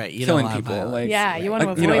you're not killing people. Like, you want to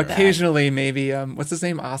avoid that. Occasionally maybe, what's his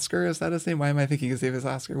name? Oscar? Is that his name? Why am I thinking his name is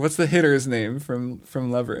Oscar? What's the hitter's name from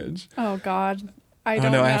Leverage? Oh God. I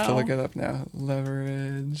don't know. I have to look it up now.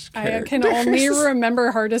 Leverage characters. I can only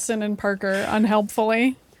remember Hardison and Parker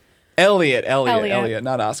unhelpfully. Elliot,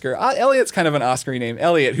 not Oscar. Elliot's kind of an Oscar name.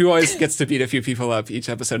 Elliot, who always gets to beat a few people up each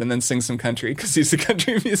episode and then sing some country because he's a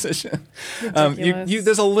country musician.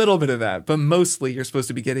 There's a little bit of that, but mostly you're supposed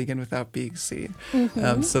to be getting in without being seen.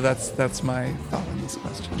 So that's my thought on this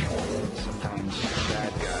question. Sometimes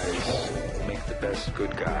bad guys make the best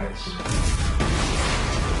good guys.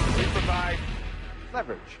 We provide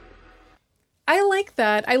leverage. I like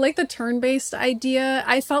that. I like the turn-based idea.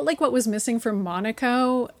 I felt like what was missing from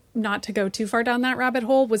Monaco, not to go too far down that rabbit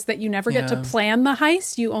hole, was that you never get to plan the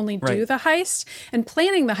heist. You only do the heist. And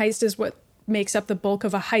planning the heist is what makes up the bulk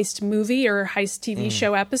of a heist movie or heist TV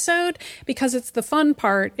show episode, because it's the fun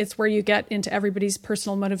part. It's where you get into everybody's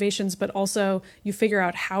personal motivations, but also you figure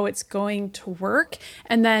out how it's going to work.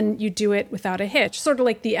 And then you do it without a hitch, sort of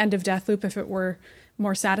like the end of Deathloop if it were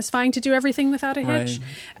more satisfying to do everything without a hitch.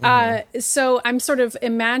 So I'm sort of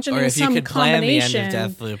imagining some combination. Or if you could plan the end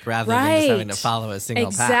of Deathloop rather than just having to follow a single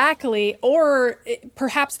path. Exactly. Or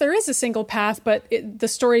perhaps there is a single path, but the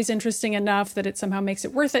story's interesting enough that it somehow makes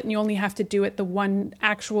it worth it, and you only have to do it the one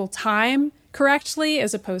actual time correctly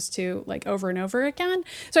as opposed to like over and over again.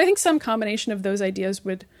 So I think some combination of those ideas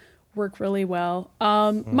would work really well.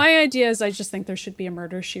 My idea is I just think there should be a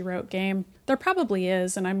Murder, She Wrote game. There probably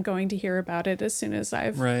is, and I'm going to hear about it as soon as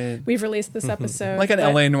we've released this episode. Like an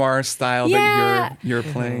LA Noire style that you're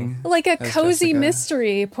playing. Like a cozy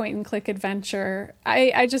mystery point and click adventure.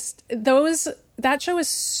 I just that show is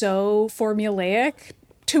so formulaic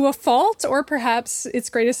to a fault, or perhaps its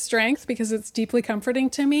greatest strength because it's deeply comforting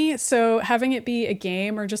to me. So having it be a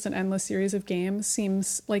game or just an endless series of games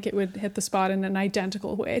seems like it would hit the spot in an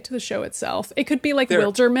identical way to the show itself. It could be like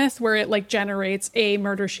Wildermyth, where it like generates a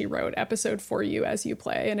Murder, She Wrote episode for you as you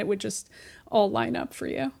play, and it would just all line up for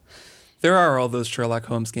you. There are all those Sherlock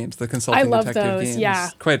Holmes games, the consulting detective those, games. Yeah.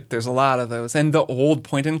 There's a lot of those. And the old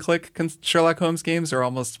point-and-click Sherlock Holmes games are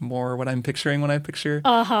almost more what I'm picturing when I picture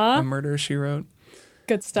a Murder, She Wrote.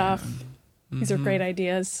 Good stuff. These are great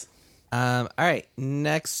ideas. All right,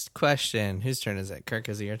 next question. Whose turn is it? Kirk,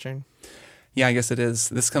 is it your turn? Yeah, I guess it is.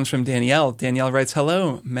 This comes from Danielle. Danielle writes,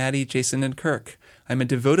 "Hello, Maddie, Jason, and Kirk. I'm a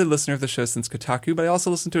devoted listener of the show since Kotaku, but I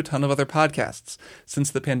also listen to a ton of other podcasts.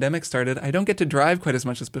 Since the pandemic started, I don't get to drive quite as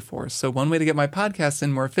much as before, so one way to get my podcasts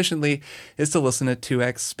in more efficiently is to listen at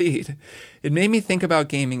 2x speed. It made me think about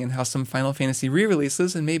gaming and how some Final Fantasy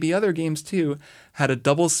re-releases, and maybe other games too, had a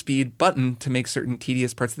double speed button to make certain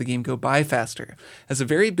tedious parts of the game go by faster. As a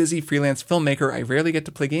very busy freelance filmmaker, I rarely get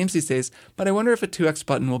to play games these days, but I wonder if a 2x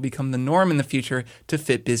button will become the norm in the future to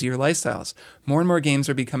fit busier lifestyles. More and more games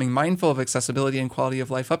are becoming mindful of accessibility and quality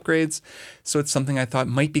of life upgrades, so it's something I thought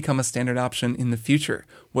might become a standard option in the future.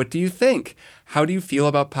 What do you think? How do you feel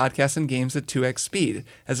about podcasts and games at 2x speed?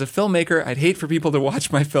 As a filmmaker, I'd hate for people to watch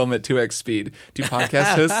my film at 2x speed. Do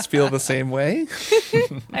podcast hosts feel the same way?"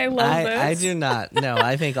 I love this. I do not. No,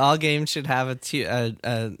 I think all games should have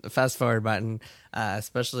a fast forward button,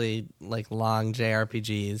 especially like long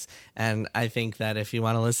JRPGs. And I think that if you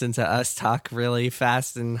want to listen to us talk really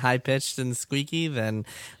fast and high pitched and squeaky, then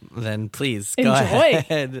please go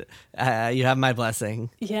ahead. You have my blessing.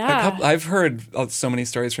 Yeah, I've heard so many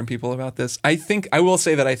stories from people about this. I will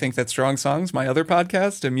say that I think that Strong Songs, my other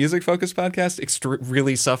podcast, a music focused podcast,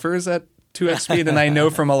 really suffers at 2x speed. And I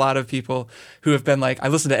know from a lot of people who have been like, I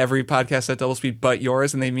listen to every podcast at double speed but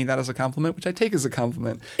yours, and they mean that as a compliment, which I take as a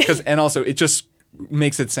compliment. And also it just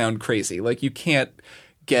makes it sound crazy. Like you can't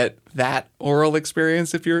get that oral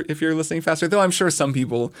experience if you're listening faster, though I'm sure some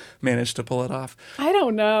people manage to pull it off. I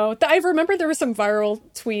don't know. I remember there were some viral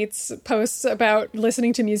posts about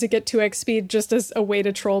listening to music at 2x speed just as a way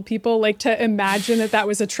to troll people, like to imagine that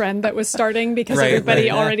was a trend that was starting because everybody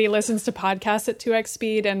already listens to podcasts at 2x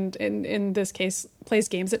speed and in this case plays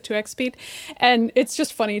games at 2x speed. And it's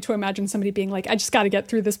just funny to imagine somebody being like, I just got to get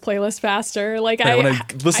through this playlist faster. Like I want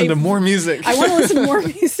to listen to more music. I want to listen to more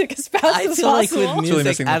music as fast as possible. I feel like with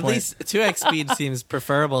music, at least 2x speed seems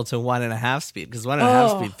preferable to 1.5 speed, because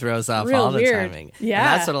 1.5 speed throws off all the timing. Yeah, and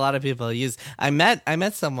that's what a lot of people use. I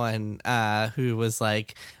met someone who was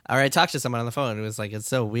like, or I talked to someone on the phone who was like, it's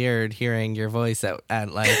so weird hearing your voice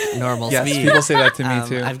at like normal speed. Yes, people say that to me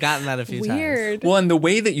too. I've gotten that a few times. Well, and the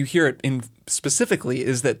way that you hear it specifically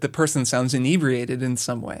is that the person sounds inebriated in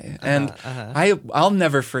some way. And I'll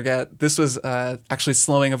never forget, this was actually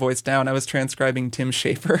slowing a voice down. I was transcribing Tim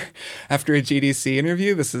Schafer after a GDC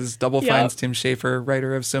interview. This is Double Fine's Tim Schafer,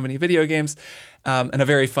 writer of so many video games, and a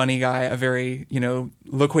very funny guy, a very,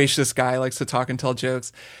 loquacious guy, likes to talk and tell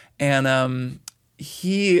jokes. And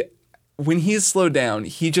when he's slowed down,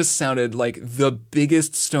 he just sounded like the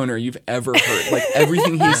biggest stoner you've ever heard. Like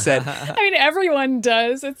everything he said. I mean, everyone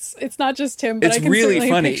does. It's not just Tim, but it's I can really certainly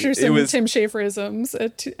funny. Picture some Tim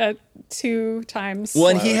Schaferisms at 2 times. Well,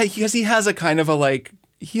 and he has a kind of a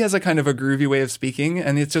groovy way of speaking,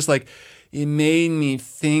 and it's just like it made me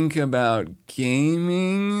think about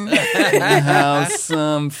gaming and how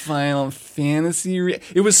some Final Fantasy.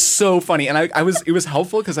 It was so funny, and it was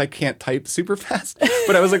helpful because I can't type super fast,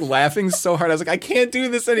 but I was like laughing so hard. I was like, I can't do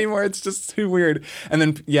this anymore. It's just too weird. And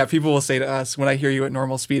then people will say to us, when I hear you at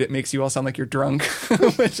normal speed, it makes you all sound like you're drunk,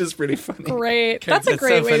 which is pretty funny. Great, that's a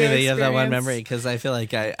great so way funny to that you have that one experience. memory because I feel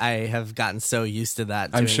like I have gotten so used to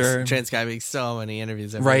that. I'm doing sure. transcribing so many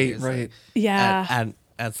interviews. Every year, Right. Yeah.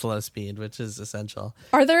 At slow speed, which is essential.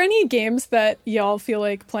 Are there any games that y'all feel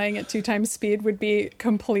like playing at 2 times speed would be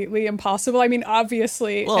completely impossible? I mean,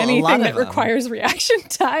 obviously, Well, a lot anything of that them. requires reaction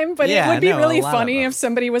time, but Yeah, it would be no, really a lot of funny them. if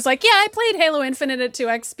somebody was like, yeah, I played Halo Infinite at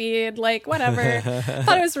 2x speed, like, whatever.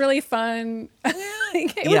 Thought it was really fun.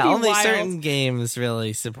 Like, it would be Only wild. certain games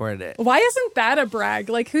really support it. Why isn't that a brag?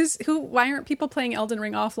 Like, why aren't people playing Elden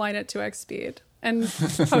Ring offline at 2x speed and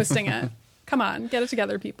posting it? Come on, get it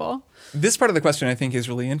together, people. This part of the question I think is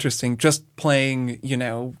really interesting. Just playing,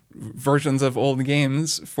 versions of old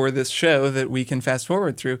games for this show that we can fast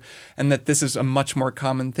forward through, and that this is a much more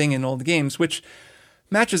common thing in old games, which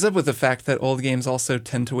matches up with the fact that old games also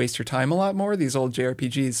tend to waste your time a lot more. These old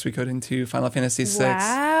JRPGs, we go into Final Fantasy VI.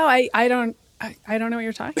 Wow, I don't know what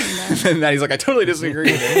you're talking about. And Maddie's like, I totally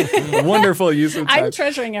disagree. Wonderful use of time. I'm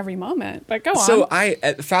treasuring every moment, but go on. So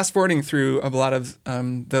fast forwarding through a lot of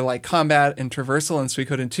the like combat and traversal in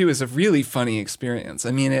Suikoden 2 is a really funny experience.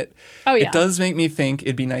 I mean, it does make me think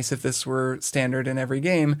it'd be nice if this were standard in every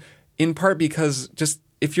game, in part because just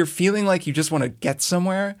if you're feeling like you just want to get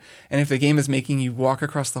somewhere, and if the game is making you walk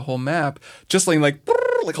across the whole map, just like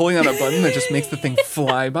holding on a button that just makes the thing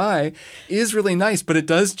fly by is really nice, but it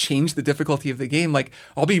does change the difficulty of the game. Like,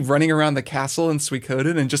 I'll be running around the castle in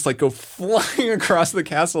Suikoden and just like go flying across the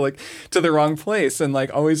castle like to the wrong place, and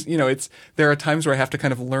like always, there are times where I have to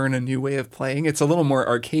kind of learn a new way of playing. It's a little more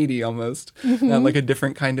arcadey almost, like a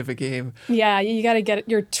different kind of a game. Yeah, you got to get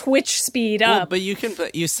your Twitch speed Well, up. but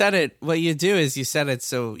you set it. What you do is you set it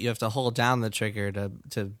so you have to hold down the trigger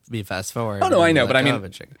to be fast forward. Oh no, I know, but I mean,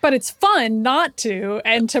 But it's fun not to,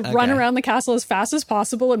 and to run around the castle as fast as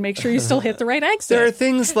possible and make sure you still hit the right exit. there are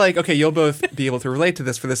things like, okay, you'll both be able to relate to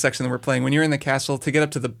this for the section that we're playing. When you're in the castle, to get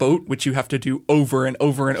up to the boat, which you have to do over and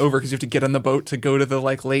over and over because you have to get on the boat to go to the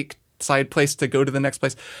like lake side place to go to the next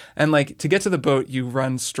place. And like to get to the boat, you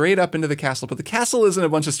run straight up into the castle, but the castle isn't a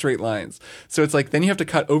bunch of straight lines. So it's like, then you have to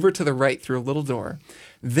cut over to the right through a little door.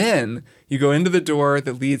 Then you go into the door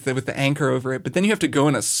that leads with the anchor over it, but then you have to go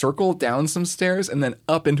in a circle down some stairs and then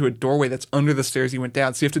up into a doorway that's under the stairs you went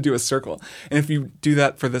down. So you have to do a circle. And if you do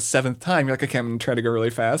that for the 7th time, you're like, okay, I'm going to try to go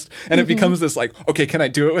really fast. And it becomes this like, okay, can I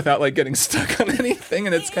do it without like getting stuck on anything?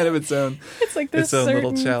 And it's kind of its own, It's like this its own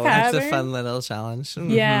little certain challenge. pattern. It's a fun little challenge.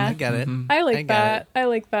 Yeah. I get it. I like get that. it. I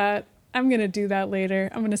like that. I'm going to do that later.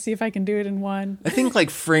 I'm going to see if I can do it in one. I think like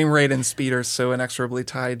frame rate and speed are so inexorably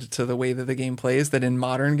tied to the way that the game plays that in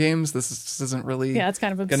modern games, this isn't really. Yeah, it's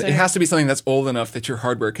kind of absurd. It has to be something that's old enough that your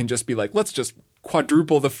hardware can just be like, let's just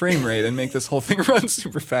quadruple the frame rate and make this whole thing run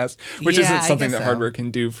super fast, which Yeah, isn't I something guess that so. hardware can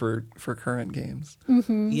do for current games.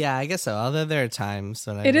 Yeah, I guess so. Although there are times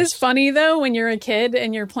when It is funny, though, when you're a kid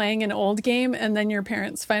and you're playing an old game and then your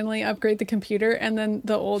parents finally upgrade the computer and then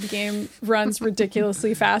the old game runs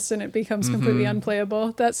ridiculously fast and it becomes completely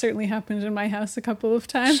unplayable. That certainly happened in my house a couple of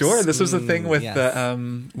times. Sure, this was the thing with yes.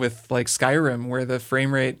 with like Skyrim, where the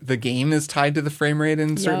frame rate, the game is tied to the frame rate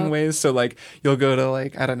in certain Yup. ways. So like you'll go to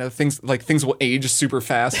like, I don't know, things will age super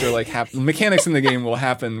fast, or like mechanics in the game will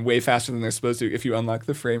happen way faster than they're supposed to if you unlock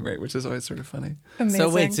the frame rate, which is always sort of funny. Amazing. So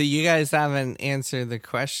wait, so you guys haven't answered the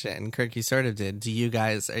question. Kirk, you sort of did. Do you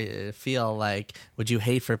guys feel like, would you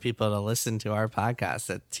hate for people to listen to our podcast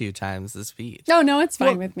at 2 times the speed? No, it's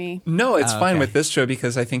fine with me. No, it's fine okay. with this show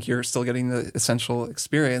because I think you're still getting the essential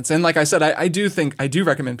experience. And like I said, I do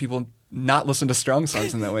recommend people not listen to strong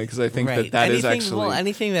songs in that way, because I think that is actually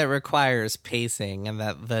anything that requires pacing and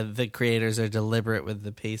that the creators are deliberate with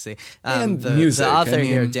the pacing. And The music, author I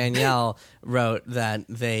here, mean- Danielle, wrote that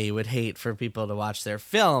they would hate for people to watch their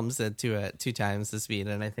films at 2 times the speed,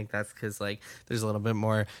 and I think that's because like there's a little bit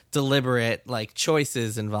more deliberate like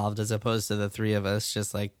choices involved as opposed to the 3 of us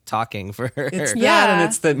just like talking for. It's Yeah. that, and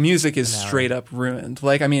it's that music is straight up ruined.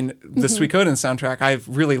 Like, I mean, the Suikoden soundtrack, I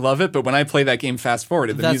really love it, but when I play that game fast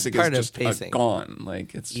forwarded, the That's music part is of just pacing. gone.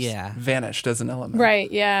 Like, it's just vanished as an element.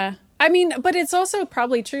 Right, yeah. I mean, but it's also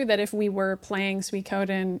probably true that if we were playing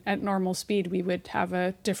Suikoden at normal speed, we would have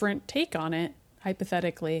a different take on it,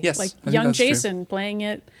 hypothetically. Yes, Like I think young that's true. Jason playing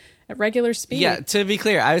it at regular speed. Yeah, to be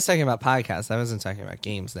clear, I was talking about podcasts. I wasn't talking about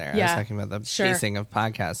games there. I was talking about the pacing of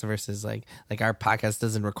podcasts versus like our podcast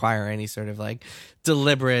doesn't require any sort of like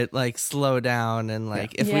deliberate like slow down and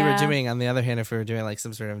like if we were doing, on the other hand, if we were doing like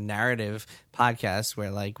some sort of narrative podcast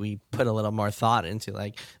where like we put a little more thought into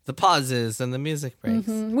like the pauses and the music breaks.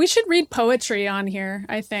 We should read poetry on here,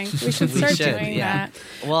 I think. We should start doing that.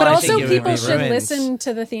 Well, but I also think people should ruined. Listen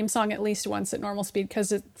to the theme song at least once at normal speed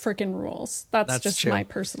because it freaking rules. That's just true. my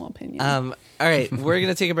personal opinion. All right, we're going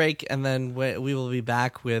to take a break and then we will be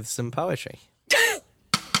back with some poetry.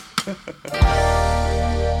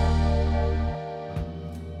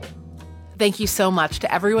 Thank you so much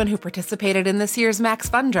to everyone who participated in this year's Max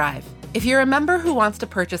Fun Drive. If you're a member who wants to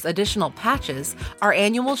purchase additional patches, our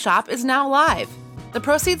annual shop is now live. The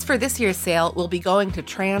proceeds for this year's sale will be going to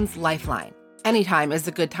Trans Lifeline. Anytime is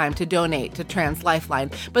a good time to donate to Trans Lifeline,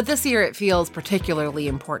 but this year it feels particularly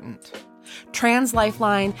important. Trans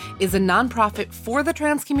Lifeline is a nonprofit for the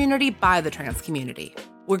trans community by the trans community.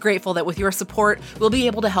 We're grateful that with your support, we'll be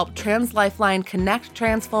able to help Trans Lifeline connect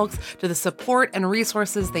trans folks to the support and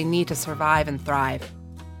resources they need to survive and thrive.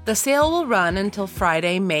 The sale will run until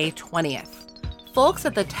Friday, May 20th. Folks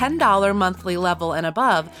at the $10 monthly level and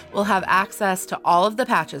above will have access to all of the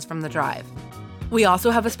patches from the drive. We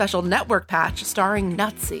also have a special network patch starring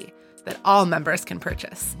Nutsy that all members can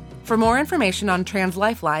purchase. For more information on Trans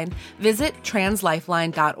Lifeline, visit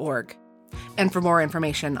translifeline.org. And for more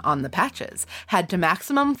information on the patches, head to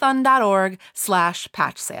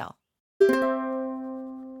MaximumFun.org/patch sale.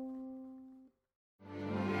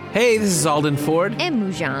 Hey, this is Alden Ford. And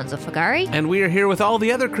Mujan Zulfagari. And we are here with all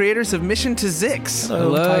the other creators of Mission to Zix.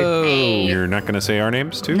 Hello. Hey. You're not going to say our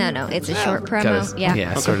names, too? No, it's a short promo.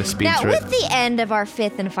 Yeah, sort of speed Now, through with it. the end of our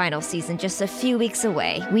 5th and final season just a few weeks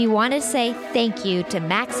away, we want to say thank you to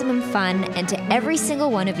Maximum Fun and to every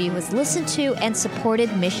single one of you who has listened to and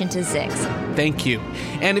supported Mission to Zix. Thank you.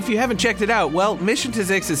 And if you haven't checked it out, well, Mission to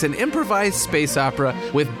Zix is an improvised space opera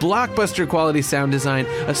with blockbuster quality sound design,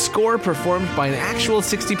 a score performed by an actual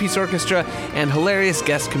 60-piece orchestra, and hilarious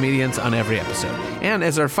guest comedians on every episode. And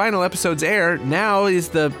as our final episodes air, now is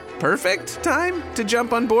the perfect time to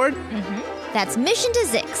jump on board. That's Mission to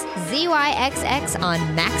Zix, ZYXX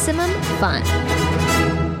on Maximum Fun.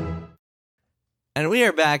 And we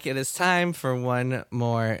are back. It is time for one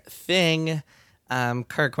more thing.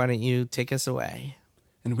 Kirk, why don't you take us away?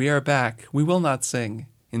 And we are back. We will not sing.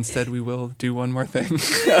 Instead, we will do one more thing.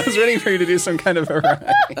 I was waiting for you to do some kind of a rhyme.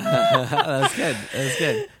 That was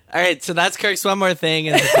good. All right, so that's Kirk's one more thing.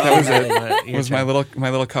 And That was it. It was my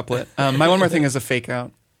little couplet. My one more thing is a fake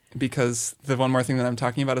out, because the one more thing that I'm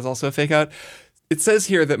talking about is also a fake out. It says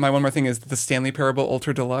here that my one more thing is the Stanley Parable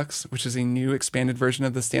Ultra Deluxe, which is a new expanded version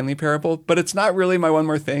of the Stanley Parable, but it's not really my one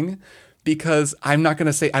more thing, because I don't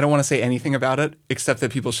want to say anything about it except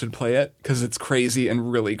that people should play it because it's crazy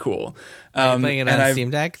and really cool. Are you playing it on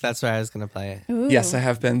Steam Deck? That's where I was going to play it. Ooh. Yes, I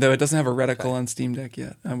have been, though it doesn't have a reticle on Steam Deck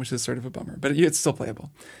yet, which is sort of a bummer, but it's still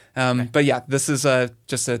playable. But yeah, this is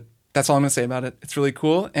that's all I'm going to say about it. It's really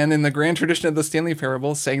cool. And in the grand tradition of the Stanley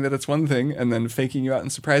Parable, saying that it's one thing and then faking you out and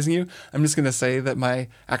surprising you, I'm just going to say that my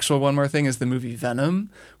actual one more thing is the movie Venom,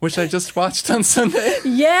 which I just watched on Sunday.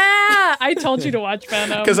 Yeah, I told you to watch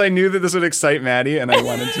Venom. Because I knew that this would excite Maddie, and I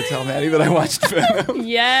wanted to tell Maddie that I watched Venom.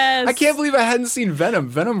 Yes. I can't believe I hadn't seen Venom.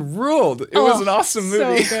 Venom ruled. It was an awesome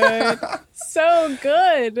movie. So good. So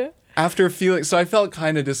good. So I felt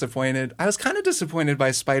kind of disappointed. I was kind of disappointed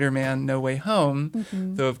by Spider-Man No Way Home,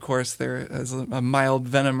 though of course there is a mild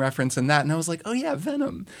Venom reference in that, and I was like, oh yeah,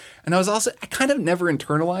 Venom. And I kind of never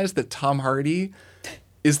internalized that Tom Hardy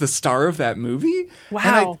is the star of that movie.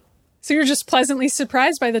 Wow. So you're just pleasantly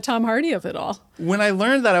surprised by the Tom Hardy of it all. When I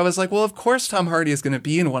learned that, I was like, well, of course Tom Hardy is going to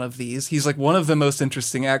be in one of these. He's like one of the most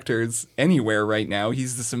interesting actors anywhere right now.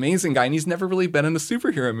 He's this amazing guy, and he's never really been in a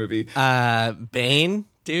superhero movie. Bane,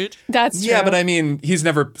 dude? That's true. Yeah, but I mean, he's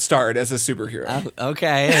never starred as a superhero.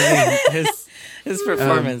 Okay. I mean, his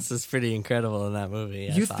performance is pretty incredible in that movie.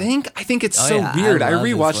 You think? I think it's so yeah, weird. I love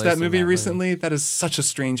his rewatched voice that in movie that recently. That is such a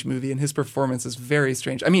strange movie, and his performance is very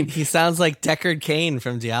strange. I mean, He sounds like Deckard Cain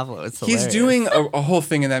from Diablo. It's hilarious. he's doing a whole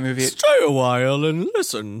thing in that movie. Stay a while and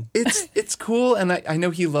listen. It's cool, and I know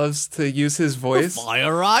he loves to use his voice.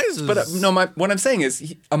 Fire rises. But what I'm saying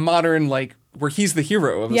is a modern, like, where he's the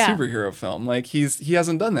hero of a superhero film. Like, he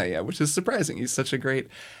hasn't done that yet, which is surprising. He's such a great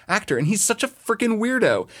actor, and he's such a freaking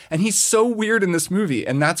weirdo. And he's so weird in this movie,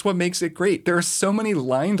 and that's what makes it great. There are so many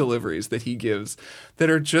line deliveries that he gives that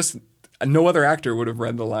are just no other actor would have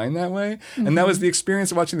read the line that way. And that was the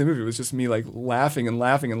experience of watching the movie. It was just me like laughing and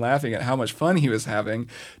laughing and laughing at how much fun he was having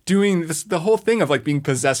doing this, the whole thing of like being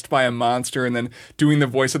possessed by a monster and then doing the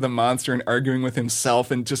voice of the monster and arguing with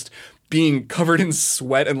himself and just being covered in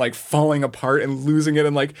sweat and like falling apart and losing it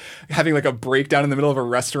and like having like a breakdown in the middle of a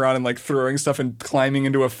restaurant and like throwing stuff and climbing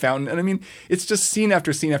into a fountain. And I mean, it's just scene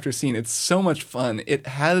after scene after scene. It's so much fun. It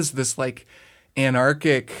has this like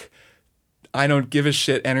anarchic, I don't give a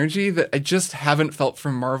shit energy that I just haven't felt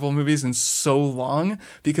from Marvel movies in so long,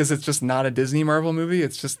 because it's just not a Disney Marvel movie.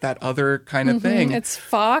 It's just that other kind of thing. It's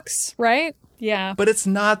Fox, right? Yeah. But it's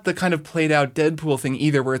not the kind of played out Deadpool thing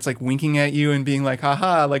either, where it's like winking at you and being like,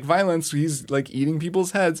 haha, like violence, he's like eating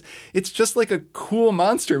people's heads. It's just like a cool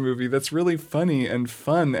monster movie that's really funny and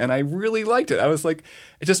fun. And I really liked it. I was like,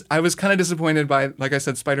 I was kind of disappointed by, like I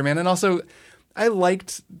said, Spider-Man. And also, I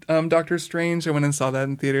liked Doctor Strange. I went and saw that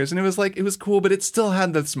in theaters, and it was like, it was cool, but it still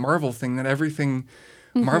had this Marvel thing that everything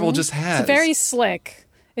Marvel just has. It's very slick.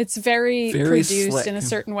 It's very produced slick. In a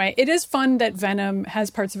certain way. It is fun that Venom has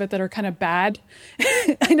parts of it that are kind of bad.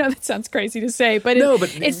 I know that sounds crazy to say, but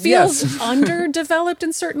it feels underdeveloped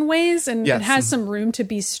in certain ways, and it has some room to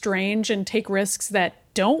be strange and take risks that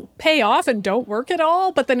don't pay off and don't work at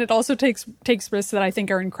all, but then it also takes risks that I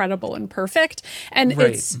think are incredible and perfect. And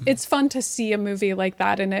it's fun to see a movie like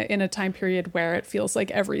that in a time period where it feels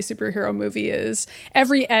like every superhero movie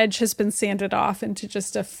every edge has been sanded off into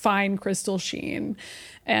just a fine crystal sheen,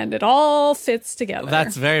 and it all fits together. Well,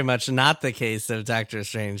 that's very much not the case of Doctor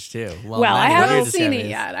Strange too. Well, I haven't seen it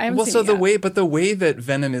yet. The way that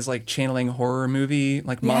Venom is like channeling horror movie,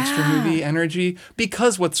 like monster movie energy,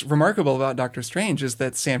 because what's remarkable about Doctor Strange is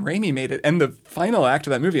that Sam Raimi made it, and the final act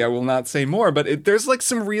of that movie, I will not say more, but there's like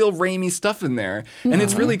some real Raimi stuff in there, and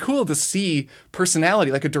it's really cool to see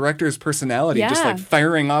personality, like a director's personality, just like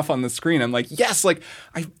firing off on the screen. I'm like, yes, like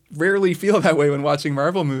I rarely feel that way when watching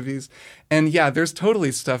Marvel movies. And yeah, there's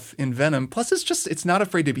totally stuff in Venom. Plus, it's not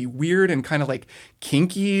afraid to be weird and kind of like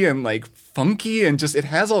kinky and like funky, and just it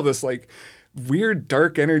has all this like weird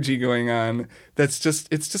dark energy going on. It's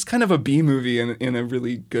just kind of a B movie in a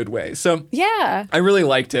really good way. So yeah, I really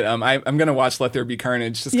liked it. I'm gonna watch Let There Be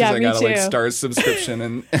Carnage just because I got a like Starz subscription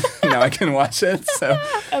and now I can watch it. So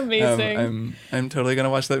amazing. I'm totally gonna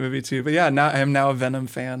watch that movie too. But yeah, I am now a Venom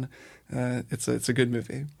fan. It's a good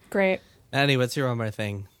movie. Great. Annie, what's your one more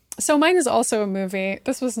thing? So mine is also a movie.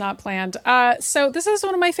 This was not planned. So this is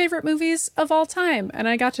one of my favorite movies of all time. And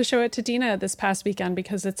I got to show it to Dina this past weekend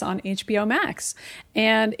because it's on HBO Max.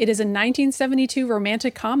 And it is a 1972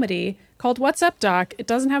 romantic comedy called What's Up, Doc? It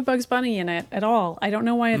doesn't have Bugs Bunny in it at all. I don't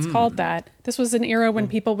know why it's called that. This was an era when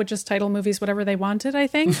people would just title movies whatever they wanted, I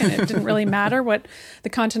think. And it didn't really matter what the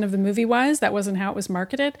content of the movie was. That wasn't how it was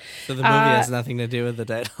marketed. So the movie has nothing to do with the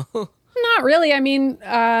title. Not really. I mean,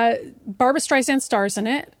 Barbra Streisand stars in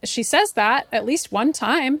it. She says that at least one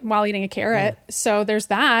time while eating a carrot. So there's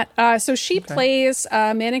that. So she plays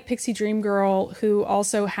a manic pixie dream girl who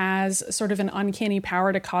also has sort of an uncanny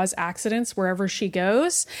power to cause accidents wherever she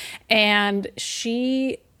goes. And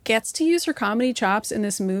she gets to use her comedy chops in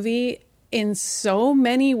this movie in so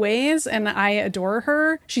many ways, and I adore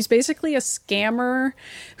her. She's basically a scammer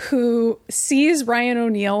who sees Ryan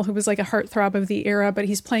O'Neal, who was like a heartthrob of the era, but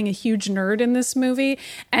he's playing a huge nerd in this movie,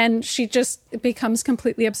 and she just becomes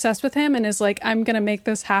completely obsessed with him and is like, I'm gonna make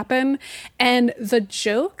this happen. And the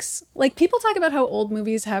jokes, like, people talk about how old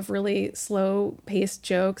movies have really slow paced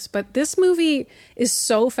jokes, but this movie is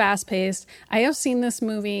so fast paced. I have seen this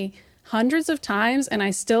movie hundreds of times, and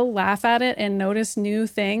I still laugh at it and notice new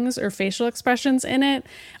things or facial expressions in it.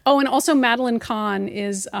 Oh, and also Madeline Kahn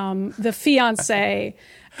is the fiance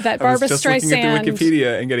that Barbra Streisand, looking at the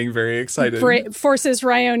Wikipedia and getting very excited, forces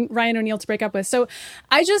Ryan O'Neal to break up with. So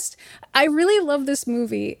I really love this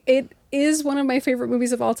movie. It is one of my favorite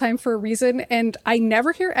movies of all time for a reason, and I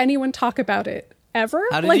never hear anyone talk about it ever.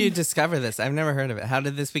 How did you discover this? I've never heard of it. How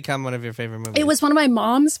did this become one of your favorite movies? It was one of my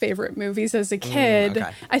mom's favorite movies as a kid.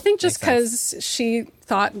 Okay. I think just because she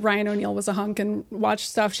thought Ryan O'Neal was a hunk and watched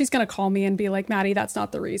stuff, she's going to call me and be like, Maddie, that's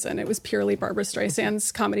not the reason. It was purely Barbra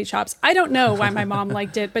Streisand's comedy chops. I don't know why my mom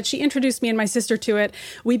liked it, but she introduced me and my sister to it.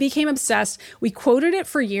 We became obsessed. We quoted it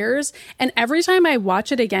for years. And every time I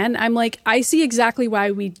watch it again, I'm like, I see exactly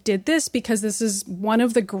why we did this, because this is one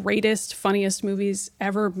of the greatest, funniest movies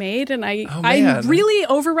ever made. And I'm really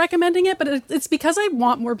over recommending it, but it's because I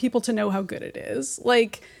want more people to know how good it is.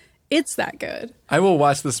 Like, it's that good. I will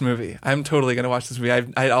watch this movie. I'm totally going to watch this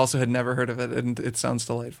movie. I also had never heard of it, and it sounds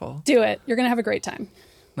delightful. Do it. You're going to have a great time.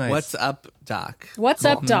 Nice. What's Up, Doc? What's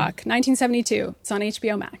Up, Doc? 1972. It's on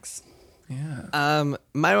HBO Max.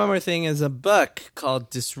 My one more thing is a book called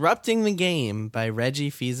Disrupting the Game by Reggie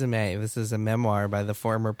Fils-Aimé. This is a memoir by the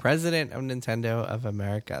former president of Nintendo of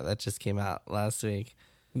America that just came out last week.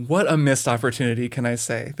 What a missed opportunity, can I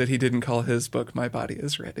say, that he didn't call his book My Body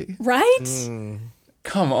Is Ready. Right?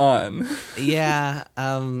 Come on. Yeah,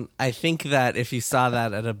 I think that if you saw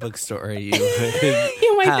that at a bookstore, you would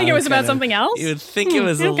You might think it was about something else? You would think it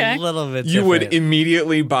was a little bit You different. would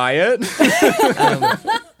immediately buy it?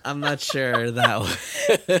 I'm not sure that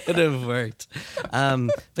would have worked.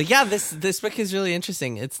 But yeah, this book is really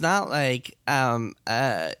interesting. It's not like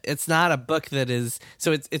it's not a book that is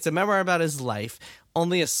so it's a memoir about his life.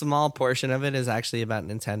 Only a small portion of it is actually about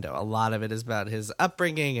Nintendo. A lot of it is about his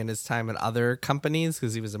upbringing and his time at other companies,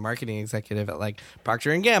 because he was a marketing executive at like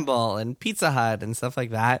Procter & Gamble and Pizza Hut and stuff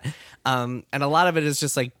like that. And a lot of it is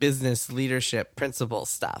just like business leadership principle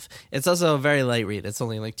stuff. It's also a very light read. It's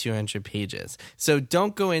only like 200 pages. So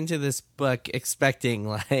don't go into this book expecting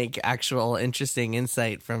like actual interesting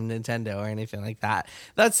insight from Nintendo or anything like that.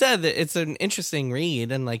 That said, it's an interesting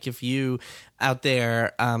read. And like if you out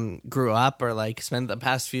there grew up or like spent the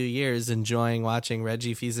past few years enjoying watching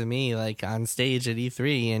Reggie Fils-Aimé like on stage at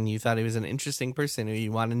E3 and you thought he was an interesting person who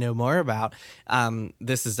you want to know more about,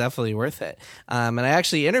 this is definitely worth it. And I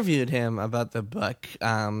actually interviewed him about the book.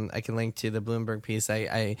 I can link to the Bloomberg piece.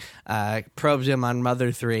 I probed him on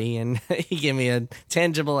Mother 3 and he gave me a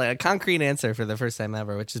concrete answer for the first time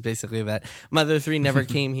ever, which is basically that Mother 3 never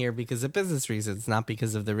came here because of business reasons, not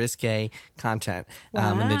because of the risque content.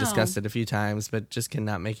 And they discussed it a few times, but just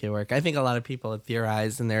cannot make it work. I think a lot of people had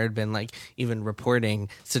theorized, and there had been like even reporting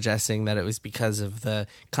suggesting that it was because of the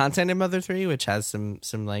content in Mother 3, which has some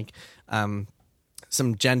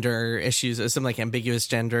gender issues, or some like ambiguous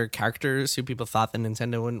gender characters who people thought that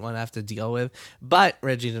Nintendo wouldn't want to have to deal with. But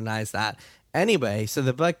Reggie denies that. Anyway, so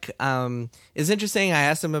the book is interesting. I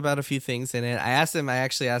asked him about a few things in it. I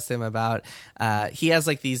actually asked him about, he has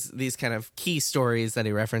like these kind of key stories that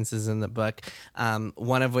he references in the book.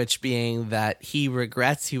 One of which being that he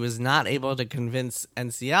regrets he was not able to convince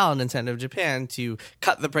NCL, Nintendo of Japan, to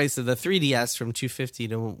cut the price of the 3DS from $250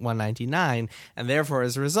 to $199. And therefore,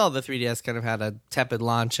 as a result, the 3DS kind of had a tepid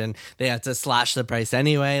launch and they had to slash the price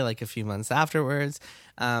anyway, like a few months afterwards.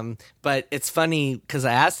 But it's funny because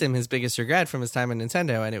I asked him his biggest regret from his time at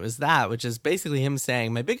Nintendo, and it was that, which is basically him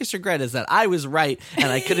saying, my biggest regret is that I was right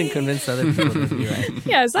and I couldn't convince other people to be right.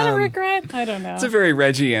 Yeah, is that a regret? I don't know. It's a very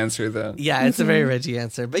Reggie answer, though. Yeah, it's a very Reggie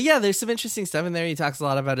answer. But yeah, there's some interesting stuff in there. He talks a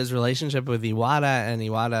lot about his relationship with Iwata and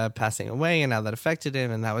Iwata passing away and how that affected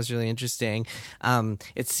him, and that was really interesting.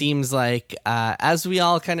 It seems like, as we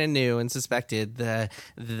all kind of knew and suspected, that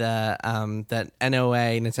NOA,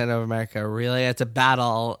 Nintendo of America, really had to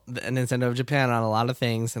battle Nintendo of Japan on a lot of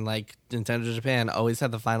things, and like Nintendo of Japan always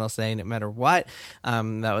had the final say no matter what.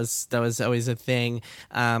 That was always a thing.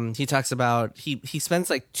 He talks about he spends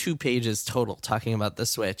like 2 pages total talking about the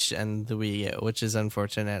Switch and the Wii U, which is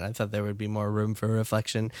unfortunate. I thought there would be more room for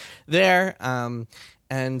reflection there.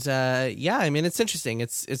 And yeah, I mean, it's interesting.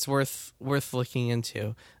 It's worth looking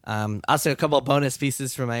into. Also, a couple of bonus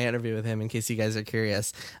pieces from my interview with him, in case you guys are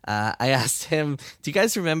curious. I asked him, do you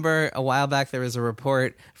guys remember a while back there was a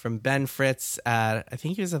report from Ben Fritz I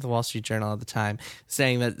think he was at the Wall Street Journal at the time,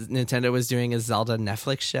 saying that Nintendo was doing a Zelda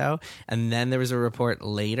Netflix show. And then there was a report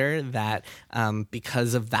later that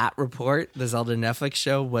because of that report, the Zelda Netflix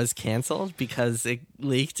show was canceled because it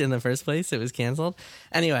leaked in the first place. It was canceled.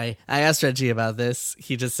 Anyway, I asked Reggie about this.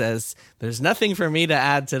 He just says, there's nothing for me to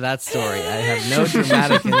add to that story. I have no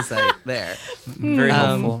dramatic insight there. Very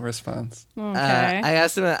helpful response. Okay. I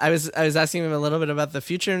asked him. I was asking him a little bit about the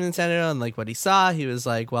future of Nintendo and like what he saw. He was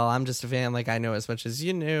like, "Well, I'm just a fan. Like I know as much as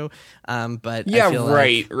you knew." But yeah, I feel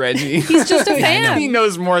right, Reggie. He's just a fan. He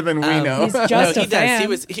knows more than we know. He's just he a fan.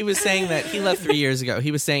 does. He was saying that he left 3 years ago.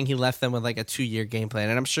 He was saying he left them with like a 2-year game plan,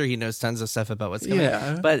 and I'm sure he knows tons of stuff about what's coming.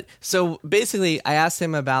 Yeah. But so basically, I asked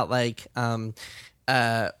him about like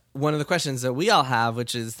one of the questions that we all have,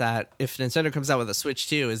 which is that if Nintendo comes out with a Switch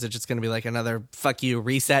 2, is it just going to be like another fuck you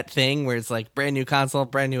reset thing where it's like brand new console,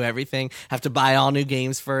 brand new everything, have to buy all new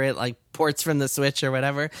games for it, like ports from the Switch or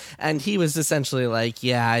whatever? And he was essentially like,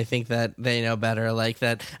 yeah, I think that they know better. Like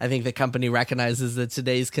that, I think the company recognizes that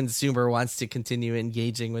today's consumer wants to continue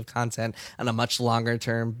engaging with content on a much longer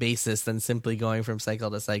term basis than simply going from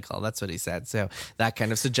cycle to cycle. That's what he said. So that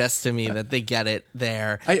kind of suggests to me that they get it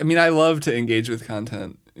there. I mean, I love to engage with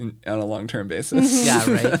content on a long-term basis. Yeah,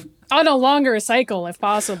 right. On a longer cycle, if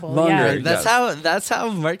possible. Longer. Yeah. That's how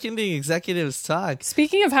marketing executives talk.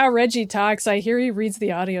 Speaking of how Reggie talks, I hear he reads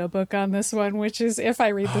the audiobook on this one, which is, if I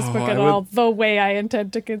read this book at all, the way I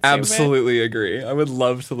intend to consume it. Absolutely agree. I would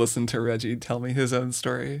love to listen to Reggie tell me his own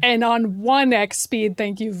story. And on 1x speed,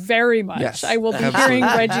 thank you very much. Yes, I will be hearing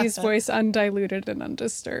Reggie's voice undiluted and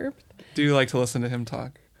undisturbed. Do you like to listen to him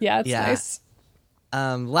talk? Yeah, it's nice.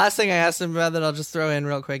 Last thing I asked him about that I'll just throw in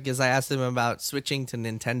real quick is I asked him about switching to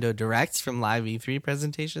Nintendo Directs from live E3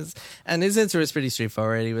 presentations. And his answer was pretty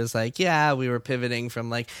straightforward. He was like, yeah, we were pivoting from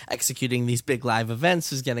like executing these big live events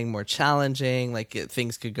was getting more challenging. Like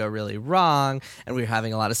things could go really wrong. And we were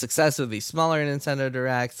having a lot of success with these smaller Nintendo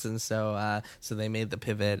Directs. And so they made the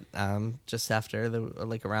pivot just after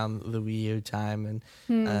around the Wii U time. And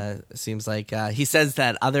it seems like he says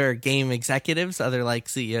that other game executives, other like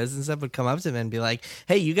CEOs and stuff would come up to him and be like,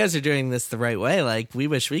 hey, you guys are doing this the right way. Like, we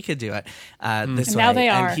wish we could do it this way. Now they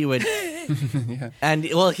are. And he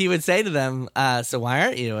would, he would say to them, so why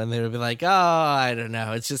aren't you? And they would be like, oh, I don't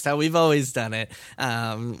know. It's just how we've always done it,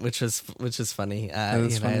 which was funny.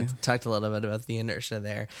 I talked a little bit about the inertia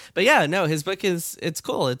there. But yeah, no, his book it's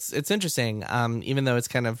cool. It's interesting, even though it's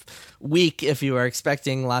kind of weak if you are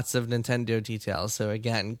expecting lots of Nintendo details. So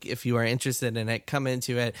again, if you are interested in it, come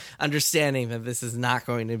into it understanding that this is not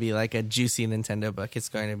going to be like a juicy Nintendo book. It's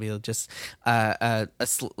going to be just a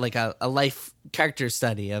life character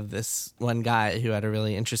study of this one guy who had a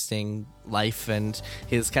really interesting life and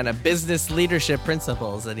his kind of business leadership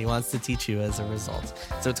principles that he wants to teach you as a result.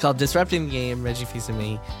 So it's called Disrupting the Game, Reggie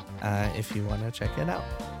Fils-Aimé, if you want to check it out.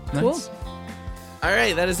 Nice. Cool. All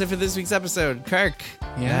right, that is it for this week's episode. Kirk,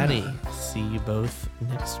 Maddie, see you both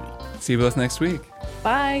next week. See you both next week.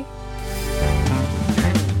 Bye.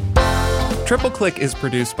 Triple Click is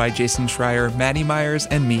produced by Jason Schreier, Maddie Myers,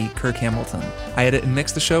 and me, Kirk Hamilton. I edit and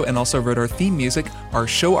mix the show and also wrote our theme music. Our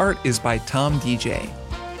show art is by Tom DJ.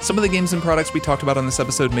 Some of the games and products we talked about on this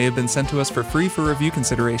episode may have been sent to us for free for review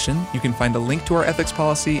consideration. You can find a link to our ethics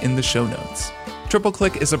policy in the show notes. Triple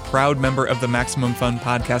Click is a proud member of the Maximum Fun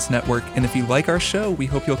Podcast Network, and if you like our show, we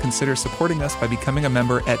hope you'll consider supporting us by becoming a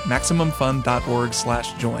member at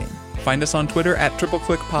MaximumFun.org/join. Find us on Twitter at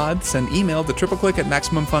TripleClickPod, send email to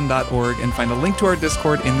tripleclick@MaximumFun.org, and find a link to our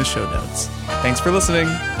Discord in the show notes. Thanks for listening.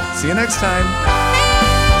 See you next time.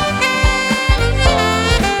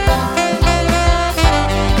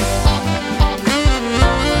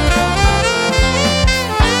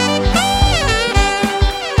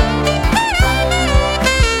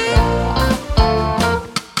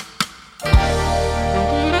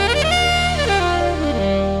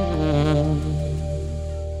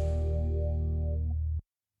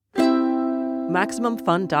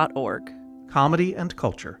 MaximumFun.org. Comedy and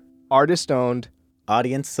culture. Artist owned.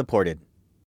 Audience supported.